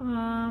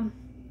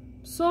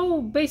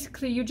 So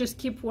basically you just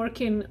keep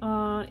working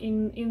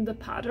in the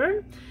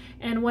pattern,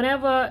 and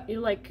whenever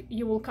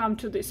you will come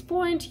to this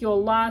point, your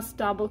last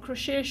double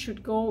crochet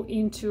should go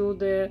into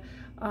the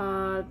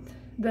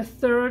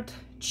 3rd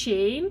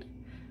chain,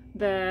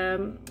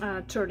 the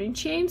turning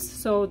chains.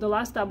 So the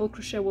last double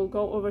crochet will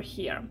go over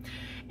here,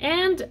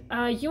 and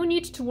you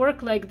need to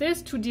work like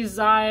this to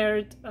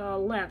desired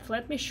length.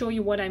 Let me show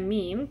you what I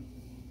mean.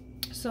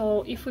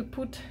 So if we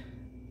put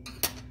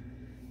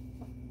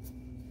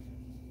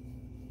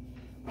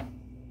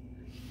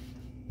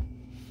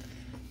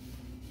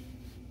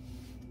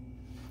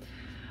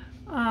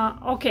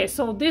okay,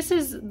 so this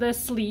is the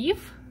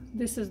sleeve,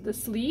 this is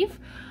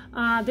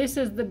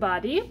the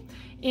body,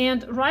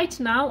 and right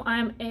now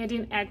I'm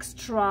adding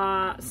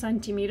extra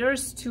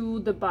centimeters to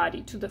the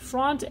body, to the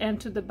front and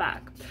to the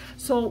back.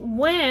 So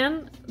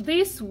when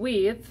this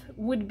width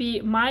would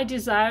be my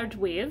desired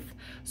width,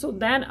 so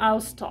then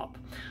I'll stop.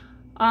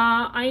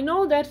 I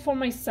know that for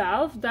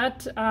myself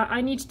that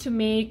I need to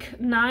make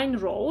 9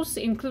 rows,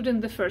 including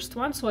the first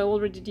one, so I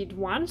already did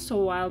 1,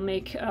 so I'll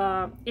make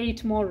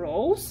 8 more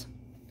rows.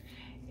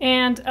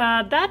 And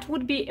that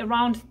would be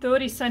around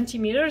 30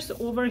 centimeters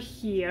over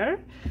here.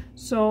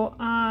 So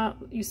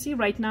you see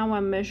right now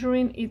I'm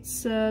measuring,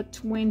 it's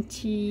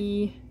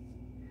 20,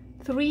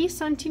 3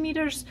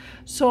 centimeters.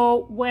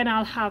 So when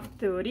I'll have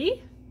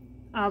 30,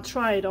 I'll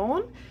try it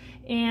on,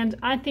 and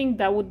I think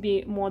that would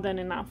be more than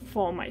enough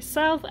for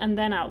myself, and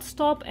then I'll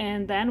stop,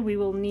 and then we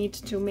will need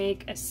to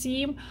make a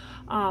seam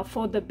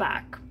for the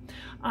back.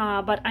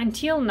 But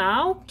until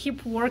now,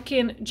 keep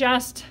working,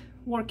 just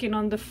working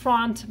on the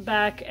front,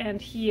 back,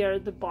 and here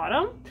the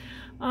bottom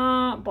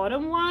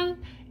one.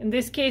 In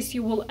this case,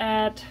 you will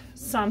add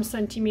some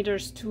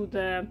centimeters to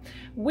the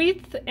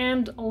width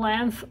and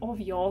length of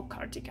your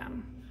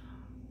cardigan.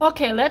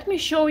 Okay, let me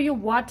show you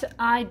what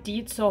I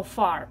did so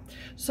far.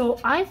 So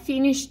I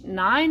finished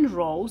 9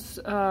 rows,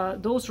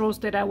 those rows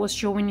that I was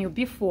showing you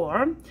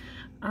before.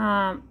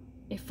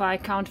 If I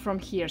count from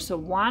here, so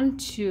 1,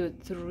 2,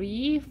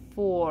 3,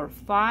 4,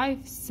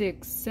 5,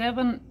 6,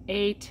 7,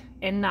 8,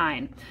 and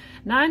 9.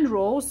 9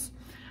 rows,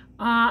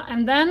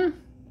 and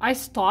then I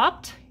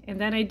stopped, and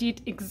then I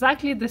did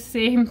exactly the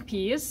same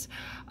piece.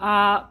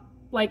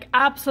 Like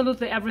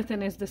absolutely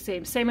everything is the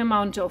same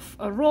amount of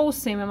rows,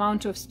 same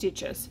amount of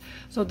stitches.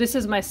 So this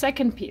is my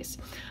second piece.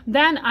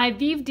 Then I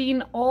weaved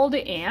in all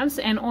the ends,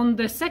 and on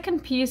the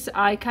second piece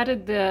I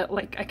cutted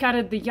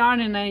the yarn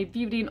and I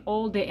weaved in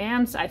all the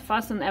ends. I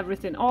fastened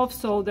everything off,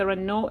 so there are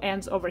no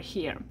ends over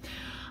here.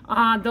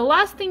 The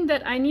last thing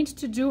that I need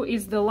to do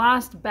is the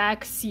last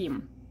back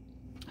seam.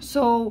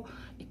 So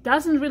it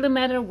doesn't really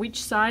matter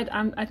which side.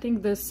 I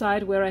think the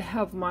side where I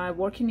have my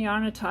working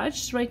yarn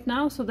attached right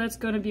now, so that's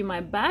going to be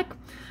my back.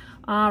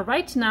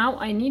 Right now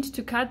I need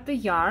to cut the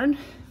yarn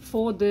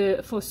for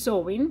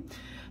sewing,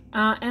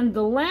 and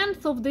the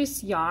length of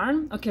this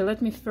yarn. Okay,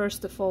 let me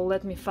first of all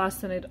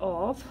fasten it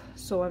off.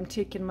 So I'm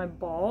taking my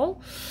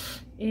ball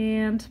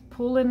and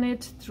pulling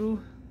it through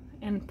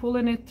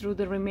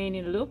the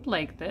remaining loop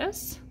like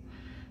this.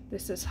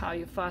 This is how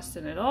you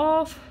fasten it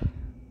off.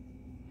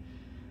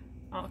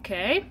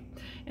 Okay,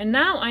 and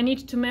now I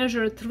need to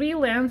measure 3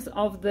 lengths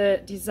of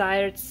the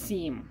desired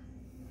seam.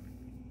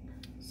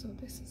 So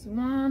this is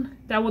 1.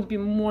 That would be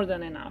more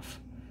than enough.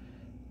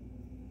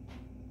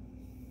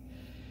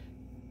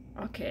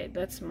 Okay,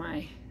 that's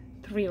my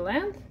 3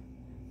 length.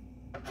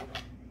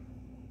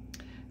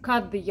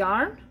 Cut the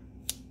yarn.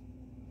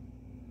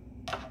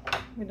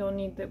 We don't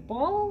need the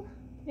ball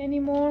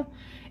anymore,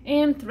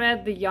 and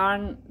thread the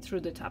yarn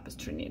through the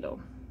tapestry needle.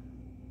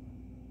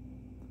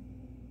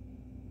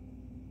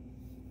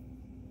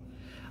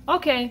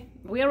 Okay,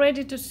 we are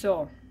ready to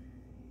sew.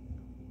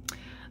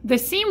 The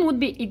seam would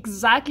be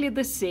exactly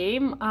the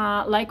same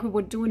like we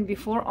were doing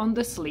before on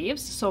the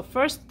sleeves. So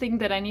first thing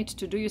that I need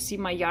to do, you see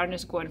my yarn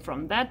is going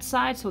from that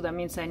side, so that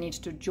means I need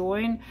to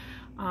join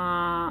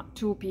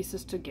 2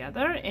 pieces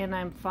together, and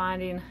I'm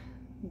finding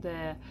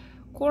the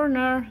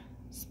corner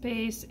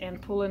space and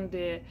pulling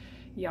the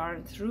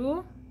yarn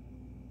through.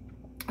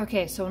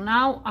 Okay, so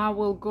now I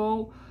will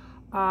go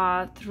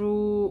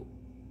through,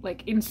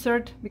 like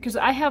insert, because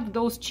I have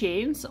those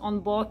chains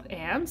on both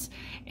ends,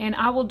 and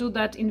I will do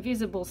that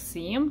invisible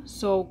seam.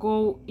 So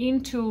go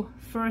into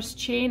first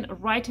chain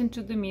right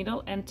into the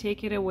middle and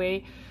take it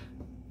away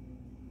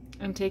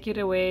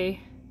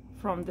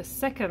from the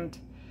second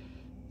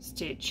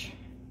stitch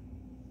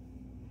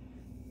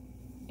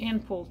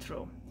and pull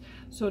through.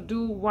 So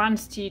do 1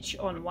 stitch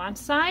on one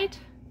side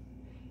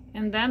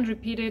and then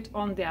repeat it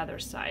on the other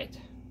side.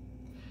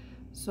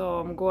 So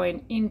I'm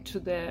going into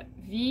the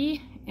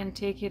V and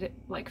take it,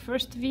 like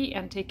first V,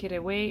 and take it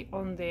away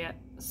on the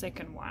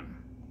second one,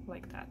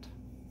 like that,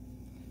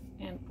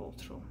 and pull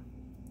through.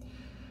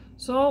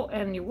 So,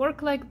 and you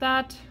work like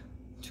that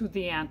to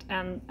the end,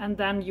 and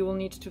then you will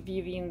need to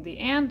weave in the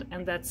end,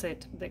 and that's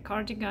it. The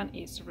cardigan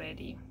is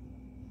ready.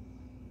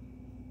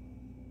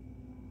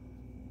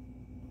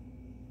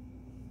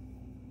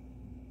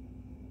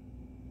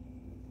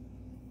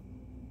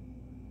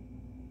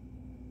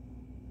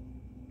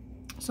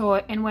 So,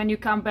 and when you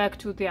come back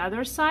to the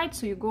other side,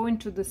 so you go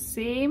into the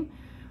same,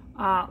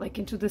 like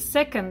into the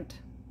second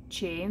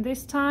chain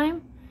this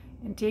time,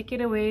 and take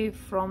it away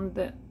from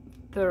the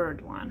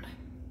third one,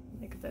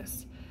 like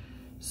this.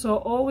 So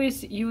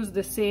always use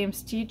the same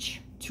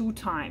stitch 2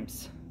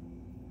 times.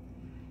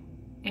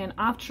 And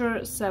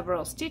after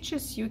several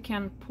stitches, you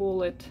can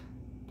pull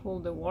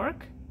the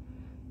work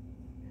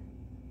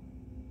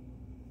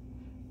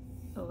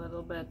a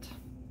little bit.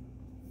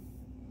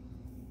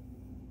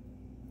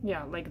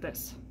 Yeah, like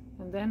this,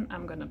 and then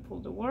I'm gonna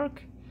pull the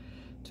work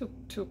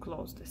to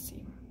close the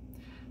seam.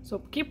 So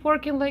keep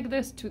working like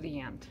this to the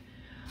end.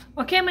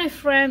 Okay, my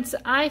friends,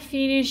 I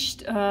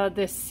finished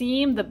the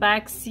seam, the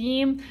back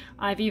seam.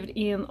 I weaved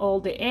in all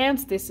the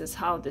ends. This is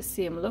how the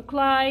seam look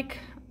like.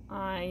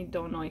 I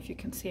don't know if you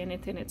can see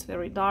anything, it's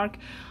very dark,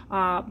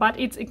 but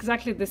it's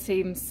exactly the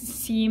same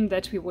seam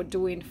that we were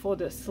doing for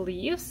the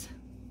sleeves,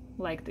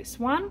 like this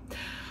one.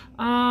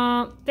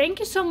 Thank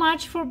you so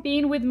much for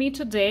being with me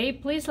today.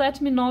 Please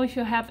let me know if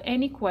you have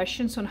any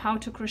questions on how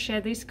to crochet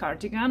this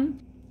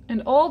cardigan.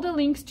 And all the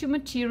links to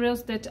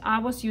materials that I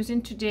was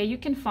using today you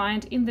can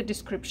find in the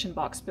description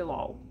box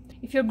below.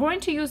 If you're going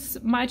to use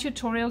my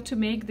tutorial to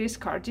make this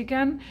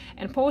cardigan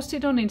and post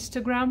it on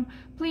Instagram,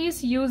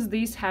 please use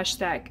this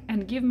hashtag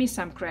and give me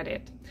some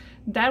credit.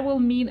 That will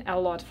mean a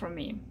lot for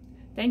me.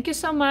 Thank you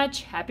so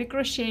much. Happy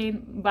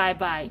crocheting. Bye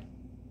bye.